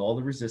I know all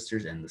the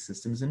resistors and the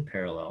system's in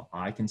parallel,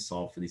 I can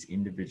solve for these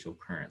individual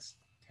currents,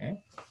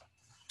 okay?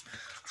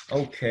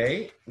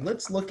 Okay,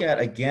 let's look at,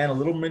 again, a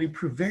little mini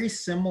proof, very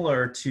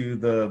similar to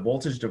the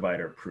voltage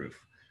divider proof.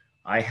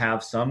 I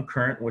have some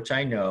current, which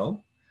I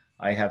know.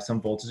 I have some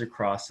voltage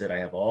across it. I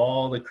have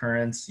all the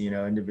currents, you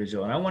know,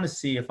 individual. And I want to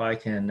see if I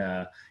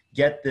can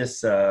get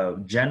this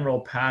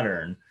general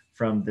pattern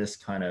from this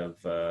kind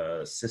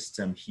of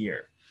system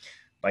here.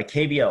 By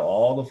KVL,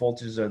 all the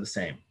voltages are the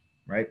same,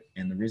 right?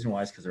 And the reason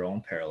why is because they're all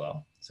in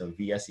parallel. So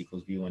VS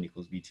equals V1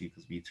 equals V2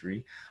 equals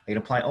V3. I can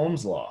apply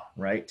Ohm's law,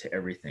 right, to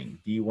everything.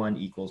 V1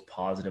 equals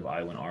positive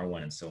I1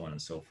 R1 and so on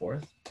and so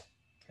forth,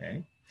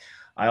 okay?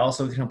 I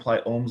also can apply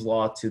Ohm's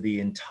law to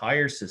the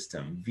entire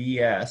system,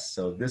 Vs.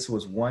 So this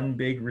was one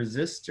big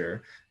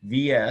resistor.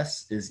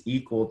 Vs is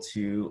equal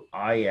to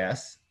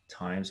Is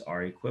times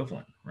R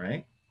equivalent,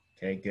 right?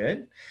 Okay,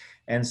 good.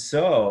 And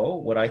so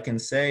what I can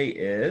say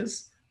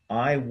is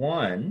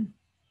I1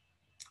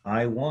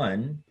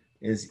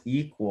 is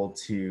equal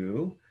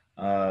to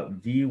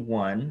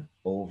V1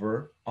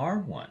 over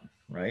R1,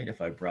 right?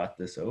 If I brought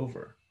this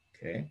over,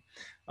 okay?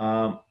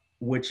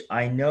 Which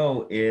I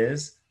know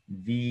is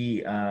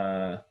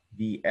Vs,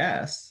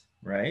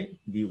 right?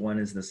 V1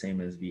 is the same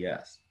as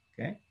Vs,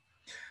 okay?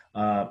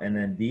 And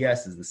then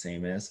Vs is the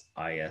same as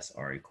Is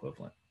R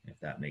equivalent, if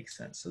that makes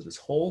sense. So this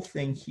whole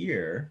thing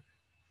here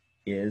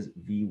is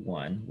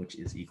V1, which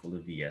is equal to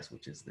Vs,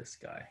 which is this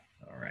guy.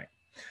 All right.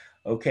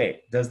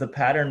 Okay, does the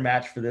pattern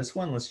match for this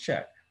one? Let's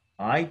check.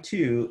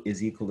 I2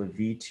 is equal to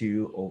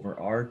V2 over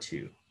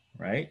R2,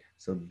 right?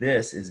 So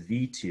this is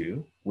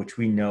V2, which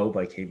we know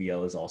by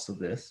KVL is also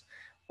this,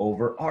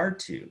 over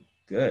R2.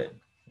 Good.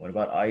 What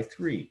about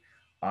I3?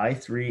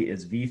 I3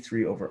 is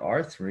V3 over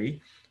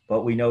R3,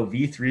 but we know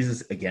V3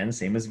 is, again,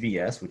 same as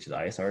Vs, which is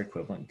ISR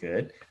equivalent,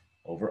 good,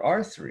 over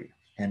R3.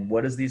 And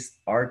what is these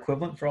R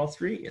equivalent for all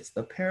three? It's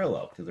the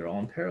parallel, because they're all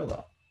in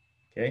parallel,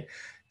 okay?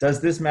 Does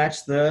this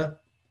match the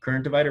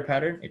current divider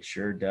pattern? It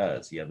sure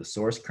does. You have the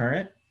source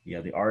current, you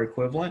have the R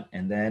equivalent,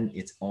 and then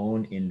its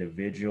own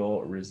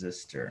individual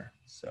resistor.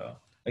 So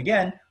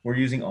again, we're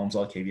using Ohm's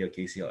law, KVL,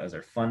 KCL as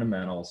our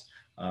fundamentals,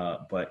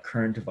 but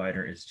current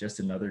divider is just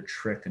another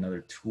trick,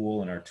 another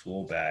tool in our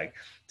tool bag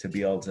to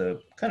be able to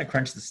kind of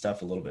crunch the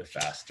stuff a little bit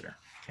faster,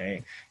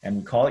 okay? And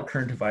we call it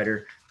current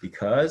divider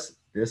because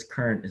this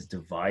current is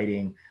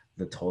dividing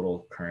the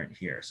total current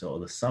here. So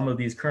the sum of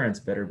these currents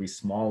better be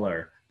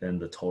smaller than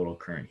the total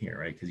current here,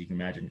 right? Because you can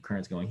imagine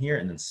currents going here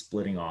and then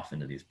splitting off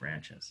into these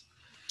branches.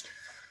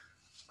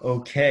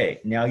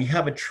 Okay, now you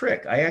have a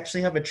trick. I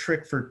actually have a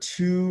trick for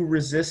two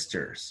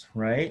resistors,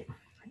 right?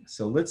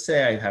 So let's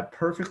say I have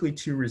perfectly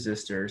two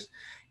resistors,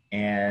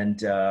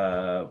 and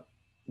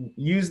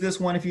use this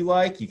one if you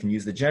like. You can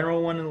use the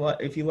general one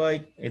if you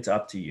like. It's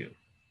up to you.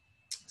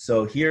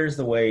 So here's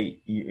the way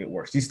it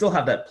works. You still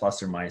have that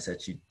plus or minus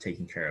that you're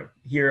taking care of.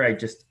 Here I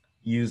just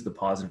use the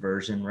positive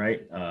version,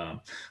 right?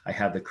 I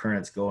have the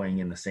currents going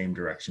in the same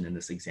direction in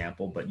this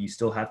example, but you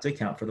still have to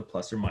account for the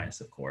plus or minus,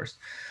 of course.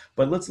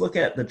 But let's look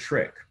at the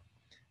trick.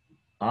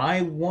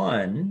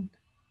 I1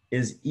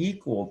 is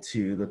equal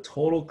to the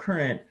total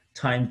current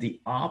times the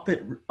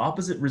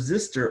opposite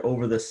resistor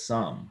over the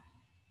sum.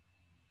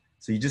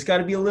 So you just got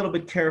to be a little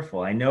bit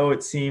careful. I know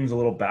it seems a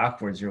little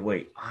backwards. You're,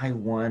 wait,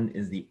 I1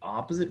 is the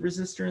opposite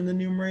resistor in the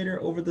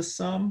numerator over the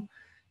sum?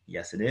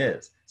 Yes, it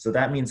is. So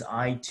that means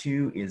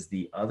I2 is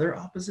the other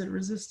opposite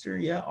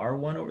resistor. Yeah,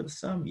 R1 over the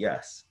sum.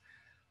 Yes.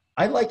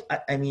 I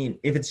mean,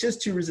 if it's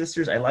just two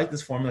resistors, I like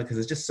this formula because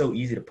it's just so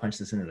easy to punch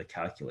this into the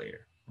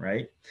calculator,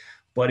 right?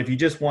 But if you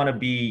just want to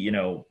be, you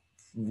know,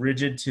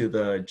 rigid to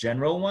the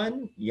general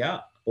one,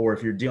 yeah. Or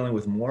if you're dealing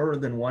with more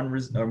than one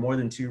or more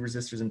than two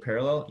resistors in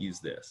parallel, use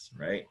this,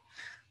 right?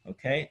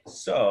 Okay,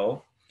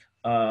 so,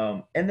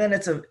 and then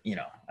it's a, you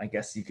know, I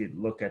guess you could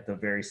look at the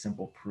very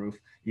simple proof.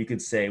 You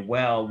could say,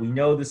 well, we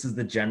know this is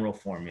the general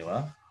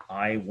formula.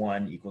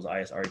 I1 equals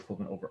ISR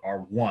equivalent over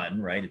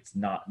R1, right? It's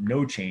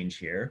no change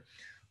here.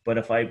 But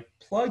if I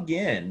plug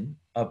in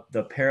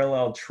the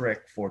parallel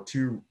trick for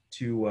two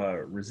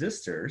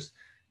resistors,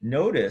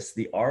 notice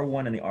the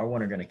R1 and the R1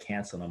 are going to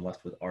cancel, and I'm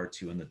left with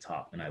R2 in the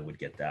top, and I would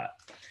get that.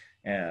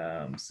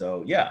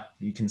 So yeah,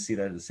 you can see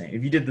that the same.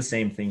 If you did the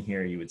same thing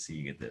here, you would see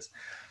you get this.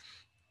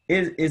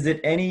 Is it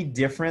any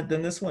different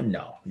than this one?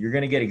 No, you're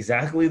going to get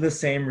exactly the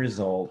same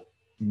result.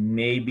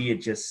 Maybe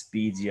it just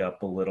speeds you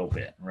up a little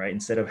bit, right?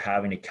 Instead of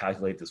having to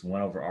calculate this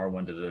 1 over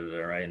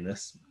R1, right? And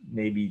this,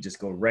 maybe you just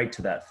go right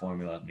to that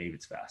formula. Maybe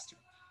it's faster.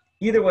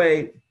 Either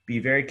way, be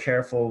very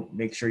careful.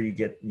 Make sure you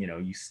get, you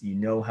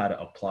know how to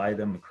apply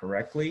them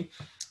correctly.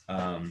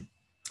 And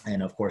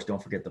of course,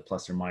 don't forget the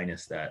plus or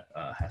minus that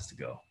has to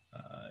go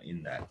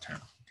in that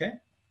term, okay?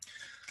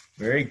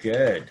 Very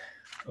good.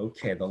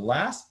 Okay, the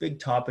last big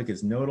topic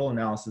is nodal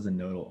analysis and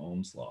nodal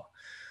Ohm's law.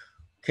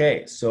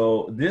 Okay,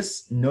 so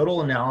this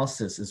nodal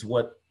analysis is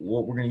what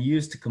we're going to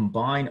use to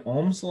combine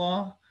Ohm's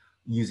law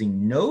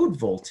using node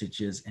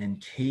voltages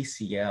and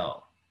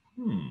KCL.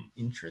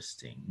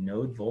 Interesting.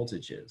 Node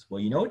voltages. Well,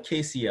 you know what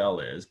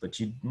KCL is, but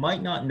you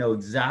might not know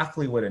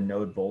exactly what a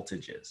node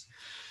voltage is.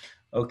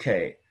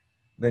 Okay,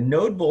 the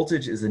node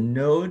voltage is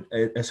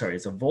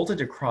it's a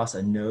voltage across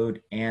a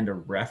node and a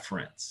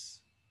reference.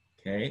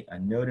 Okay, a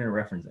node and a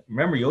reference.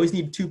 Remember, you always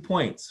need 2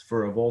 points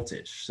for a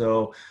voltage.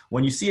 So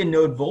when you see a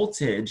node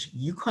voltage,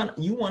 you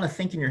want to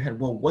think in your head,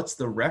 well, what's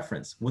the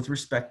reference with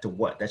respect to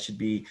what? That should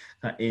be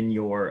in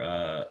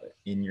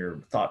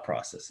your thought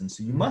process. And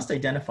so you must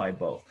identify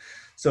both.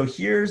 So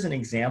here's an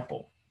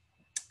example.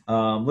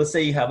 Let's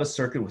say you have a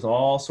circuit with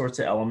all sorts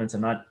of elements.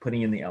 I'm not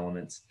putting in the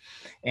elements.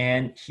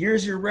 And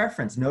here's your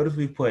reference. Notice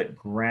we put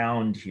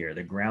ground here,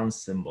 the ground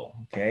symbol,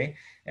 okay?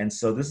 And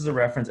so this is a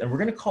reference, and we're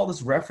going to call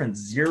this reference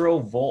 0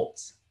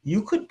 volts.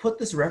 You could put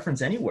this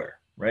reference anywhere,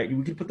 right?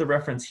 We could put the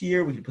reference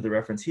here, we could put the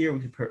reference here, we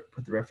could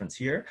put the reference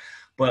here.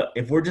 But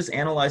if we're just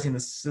analyzing the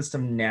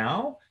system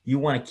now, you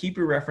want to keep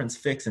your reference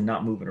fixed and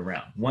not move it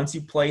around. Once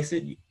you place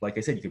it, like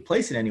I said, you could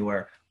place it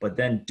anywhere, but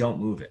then don't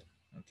move it,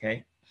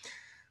 okay?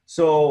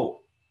 So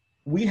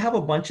we have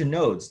a bunch of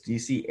nodes. Do you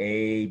see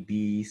A,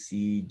 B,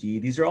 C, D?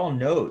 These are all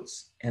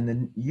nodes. And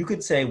then you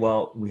could say,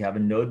 well, we have a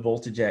node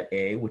voltage at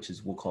A, which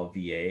we'll call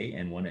VA,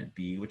 and one at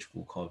B, which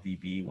we'll call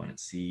VB, one at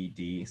C,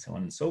 D, so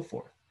on and so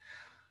forth.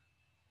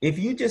 If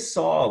you just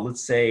saw,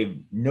 let's say,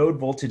 node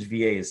voltage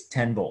VA is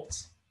 10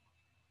 volts,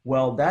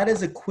 Well, that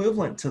is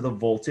equivalent to the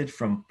voltage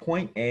from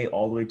point A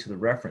all the way to the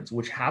reference,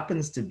 which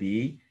happens to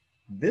be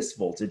this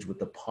voltage with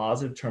the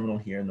positive terminal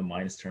here and the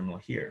minus terminal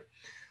here.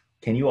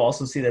 Can you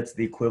also see that's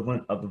the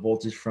equivalent of the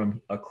voltage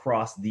from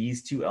across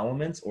these two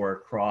elements or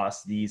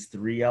across these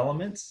three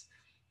elements,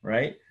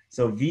 right?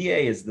 So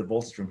VA is the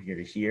voltage from here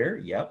to here.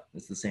 Yep,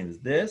 it's the same as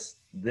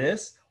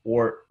this,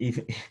 or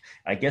even,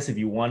 I guess if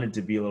you wanted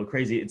to be a little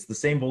crazy, it's the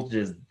same voltage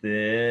as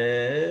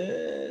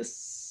this.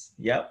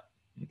 Yep,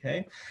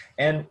 okay.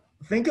 And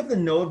think of the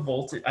node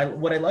voltage.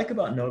 What I like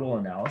about nodal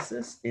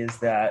analysis is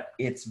that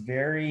it's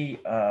very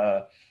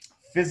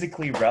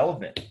physically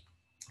relevant,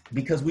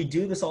 because we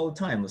do this all the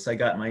time. Let's say I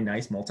got my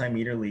nice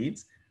multimeter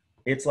leads.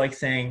 It's like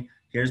saying,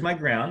 here's my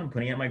ground, I'm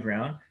putting it at my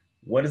ground.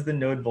 What is the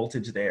node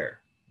voltage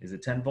there? Is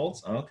it 10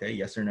 volts? Oh, okay,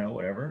 yes or no,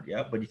 whatever.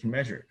 Yeah, but you can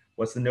measure.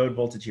 What's the node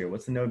voltage here?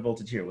 What's the node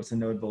voltage here? What's the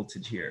node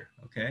voltage here?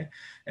 Okay.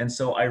 And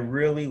so I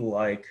really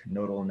like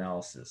nodal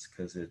analysis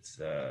because it's,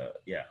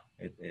 yeah,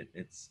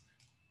 it's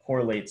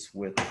correlates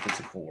with the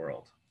physical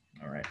world.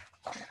 All right.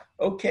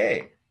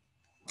 Okay.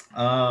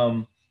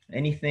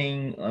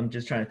 Anything, I'm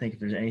just trying to think if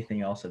there's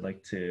anything else I'd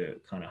like to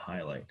kind of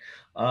highlight.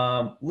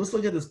 Let's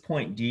look at this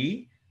point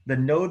D. The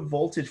node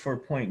voltage for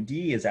point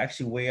D is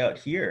actually way out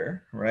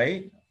here,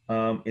 right?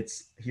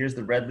 Here's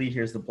the red lead,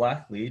 here's the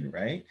black lead,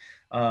 right?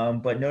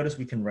 But notice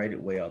we can write it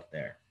way out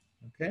there,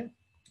 okay?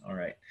 All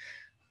right,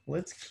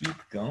 let's keep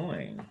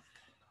going.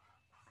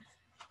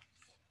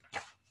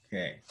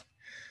 Okay,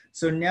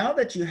 so now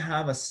that you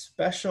have a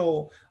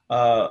special,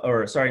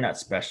 or sorry, not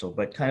special,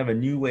 but kind of a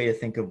new way to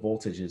think of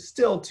voltages,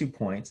 still 2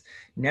 points.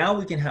 Now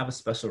we can have a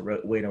special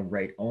way to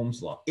write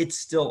Ohm's law. It's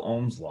still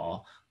Ohm's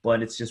law,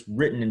 but it's just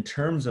written in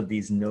terms of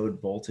these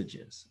node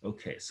voltages.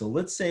 Okay, so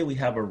let's say we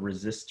have a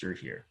resistor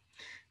here.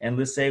 And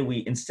let's say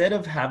we, instead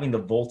of having the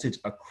voltage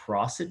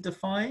across it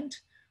defined,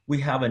 we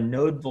have a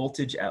node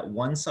voltage at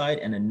one side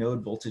and a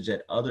node voltage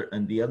at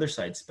the other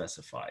side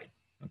specified.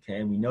 Okay,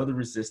 and we know the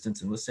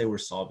resistance, and let's say we're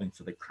solving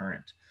for the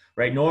current.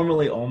 Right?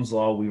 Normally, Ohm's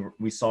law,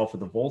 we solve for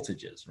the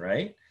voltages,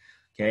 right?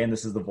 Okay, and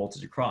this is the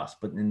voltage across.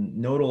 But in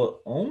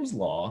nodal Ohm's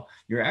law,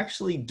 you're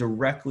actually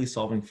directly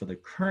solving for the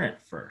current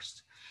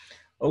first.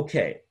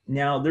 Okay,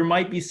 now there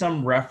might be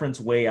some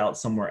reference way out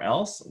somewhere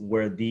else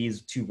where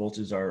these two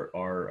voltages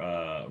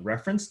are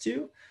referenced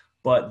to,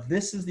 but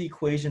this is the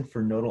equation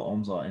for nodal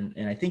Ohm's law,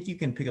 and I think you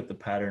can pick up the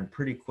pattern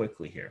pretty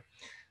quickly here.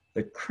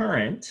 The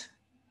current,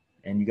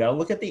 and you got to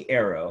look at the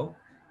arrow,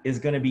 is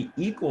going to be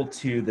equal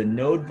to the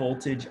node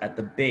voltage at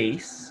the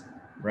base,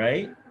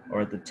 right?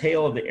 Or at the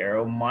tail of the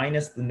arrow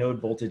minus the node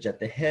voltage at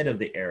the head of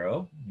the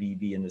arrow,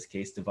 VB in this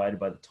case, divided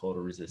by the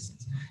total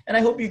resistance. And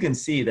I hope you can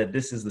see that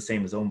this is the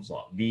same as Ohm's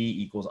law. V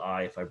equals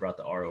I, if I brought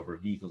the R over,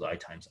 V equals I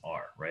times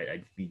R, right?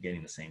 I'd be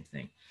getting the same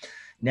thing.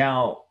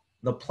 Now,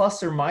 the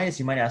plus or minus,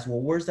 you might ask,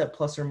 well, where's that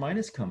plus or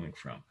minus coming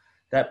from?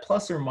 That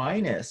plus or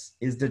minus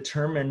is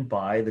determined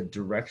by the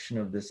direction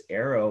of this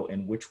arrow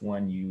and which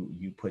one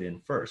you put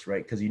in first,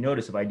 right? Because you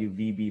notice if I do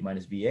VB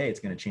minus VA, it's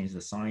going to change the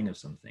sign of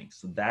some things.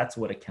 So that's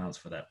what accounts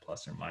for that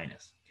plus or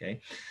minus,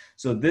 okay?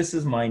 So this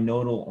is my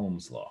nodal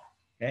Ohm's law,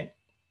 okay?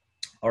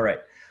 All right,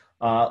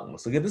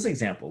 let's look at this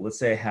example. Let's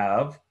say I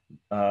have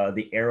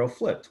the arrow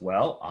flipped.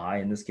 Well, I,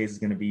 in this case, is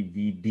going to be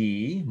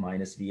VB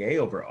minus VA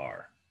over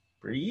R.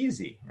 Pretty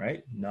easy,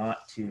 right?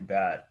 Not too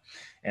bad.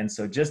 And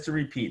so just to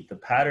repeat, the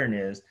pattern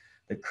is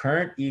the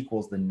current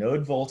equals the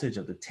node voltage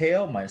of the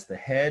tail minus the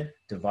head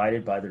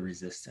divided by the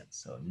resistance.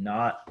 So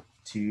not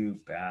too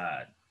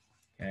bad,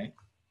 okay?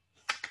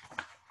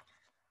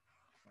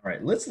 All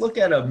right, let's look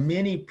at a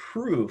mini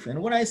proof.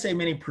 And when I say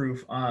mini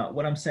proof,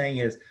 what I'm saying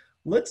is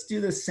let's do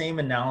the same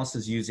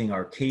analysis using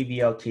our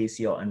KVL,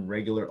 KCL, and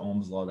regular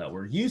Ohm's law that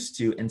we're used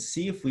to and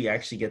see if we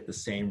actually get the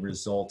same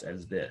result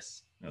as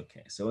this.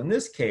 Okay, so in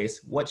this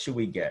case, what should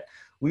we get?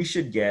 We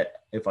should get,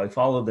 if I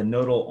follow the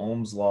nodal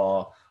Ohm's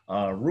law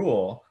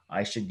rule,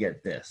 I should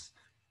get this,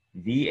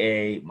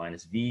 VA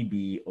minus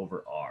VB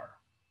over R,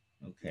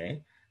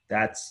 okay?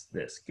 That's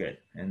this, good.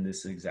 And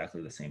this is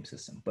exactly the same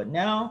system. But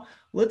now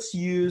let's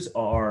use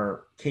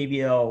our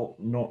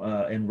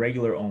KVL and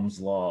regular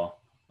Ohm's law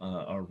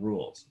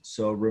rules.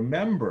 So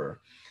remember,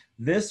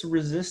 this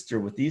resistor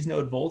with these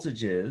node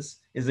voltages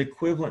is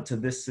equivalent to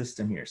this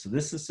system here. So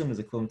this system is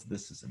equivalent to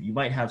this system. You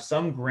might have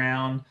some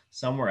ground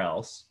somewhere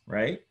else,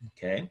 right?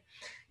 Okay.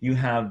 You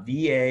have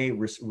VA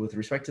with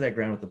respect to that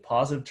ground with the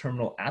positive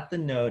terminal at the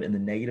node and the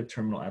negative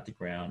terminal at the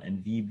ground,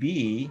 and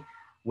VB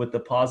with the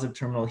positive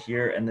terminal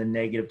here and the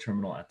negative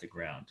terminal at the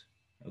ground,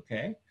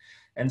 okay?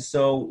 And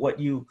so what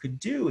you could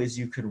do is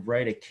you could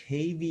write a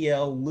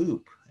KVL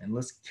loop, and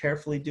let's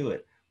carefully do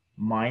it.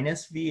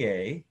 Minus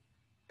VA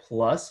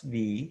plus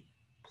V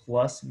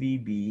plus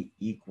VB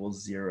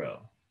equals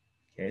 0.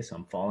 Okay, so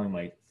I'm following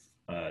my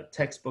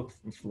textbook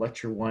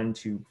lecture 1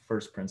 to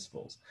first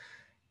principles.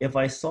 If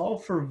I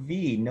solve for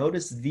V,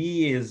 notice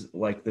V is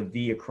like the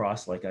V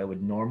across like I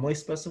would normally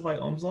specify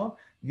Ohm's law.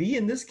 V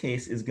in this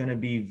case is going to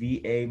be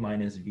VA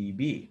minus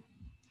VB.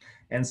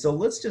 And so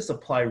let's just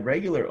apply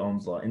regular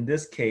Ohm's law. In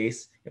this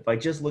case, if I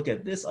just look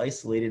at this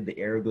isolated, the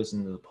arrow goes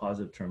into the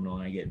positive terminal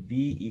and I get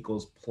V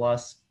equals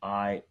plus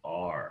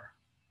IR,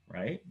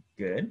 right?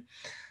 Good.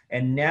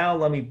 And now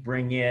let me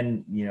bring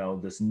in,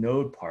 this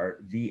node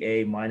part,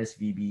 VA minus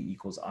VB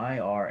equals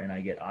IR, and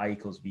I get I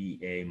equals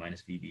VA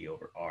minus VB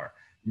over R.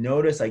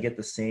 Notice I get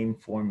the same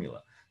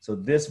formula. So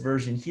this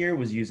version here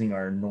was using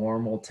our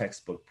normal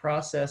textbook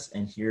process,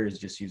 and here is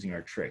just using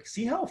our trick.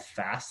 See how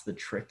fast the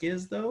trick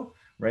is though,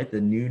 right? The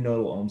new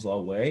nodal Ohm's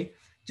law way.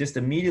 Just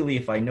immediately,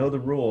 if I know the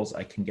rules,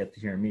 I can get to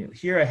here immediately.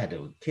 Here I had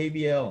to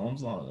KVL,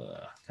 Ohm's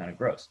law, kind of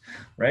gross,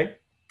 right?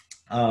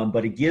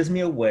 But it gives me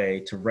a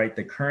way to write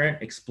the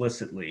current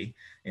explicitly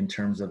in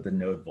terms of the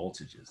node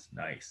voltages.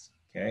 Nice,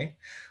 okay?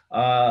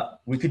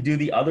 We could do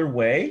the other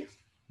way.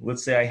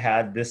 Let's say I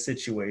had this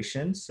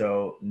situation.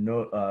 So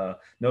nodal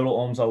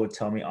Ohm's law would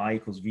tell me I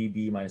equals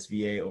VB minus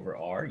VA over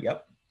R.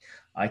 Yep,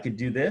 I could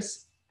do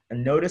this.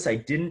 And notice I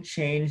didn't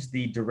change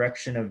the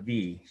direction of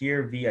V.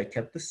 Here, V, I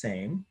kept the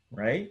same,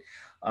 right?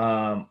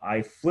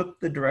 I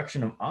flipped the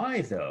direction of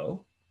I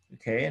though.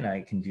 Okay, and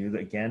I can do,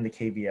 again, the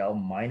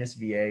KVL minus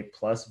VA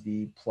plus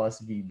V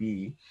plus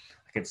VB.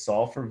 I could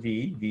solve for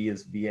V. V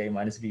is VA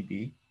minus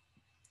VB.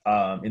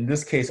 In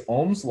this case,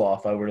 Ohm's law,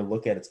 if I were to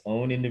look at its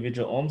own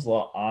individual Ohm's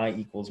law, I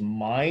equals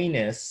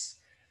minus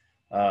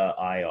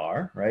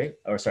IR, right?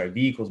 Or sorry,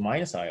 V equals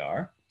minus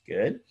IR.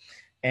 Good.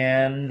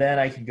 And then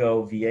I could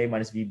go VA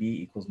minus VB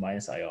equals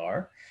minus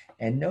IR.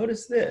 And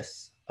notice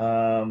this,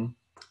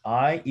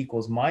 I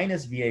equals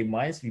minus VA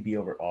minus VB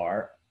over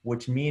R,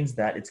 which means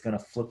that it's going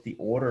to flip the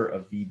order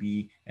of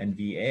VB and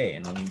VA.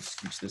 And let me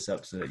scooch this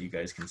up so that you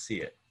guys can see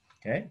it,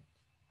 okay?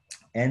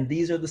 And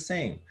these are the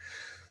same.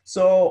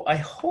 So I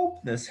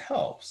hope this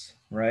helps,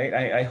 right?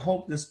 I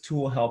hope this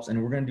tool helps,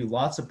 and we're going to do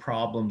lots of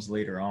problems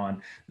later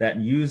on that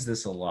use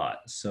this a lot.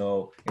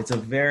 So it's a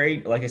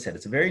very, like I said,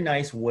 it's a very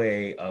nice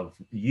way of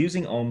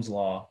using Ohm's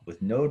law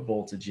with node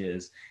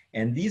voltages.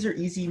 And these are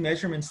easy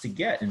measurements to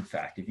get. In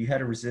fact, if you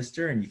had a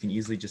resistor and you can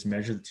easily just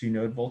measure the two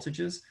node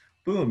voltages,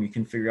 boom, you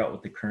can figure out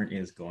what the current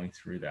is going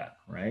through that,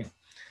 right?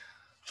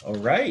 All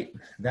right,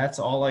 that's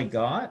all I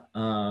got.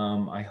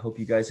 I hope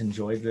you guys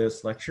enjoyed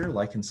this lecture.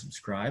 Like and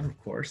subscribe, of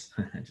course.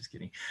 Just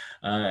kidding.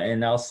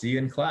 And I'll see you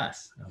in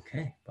class.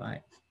 Okay,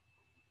 bye.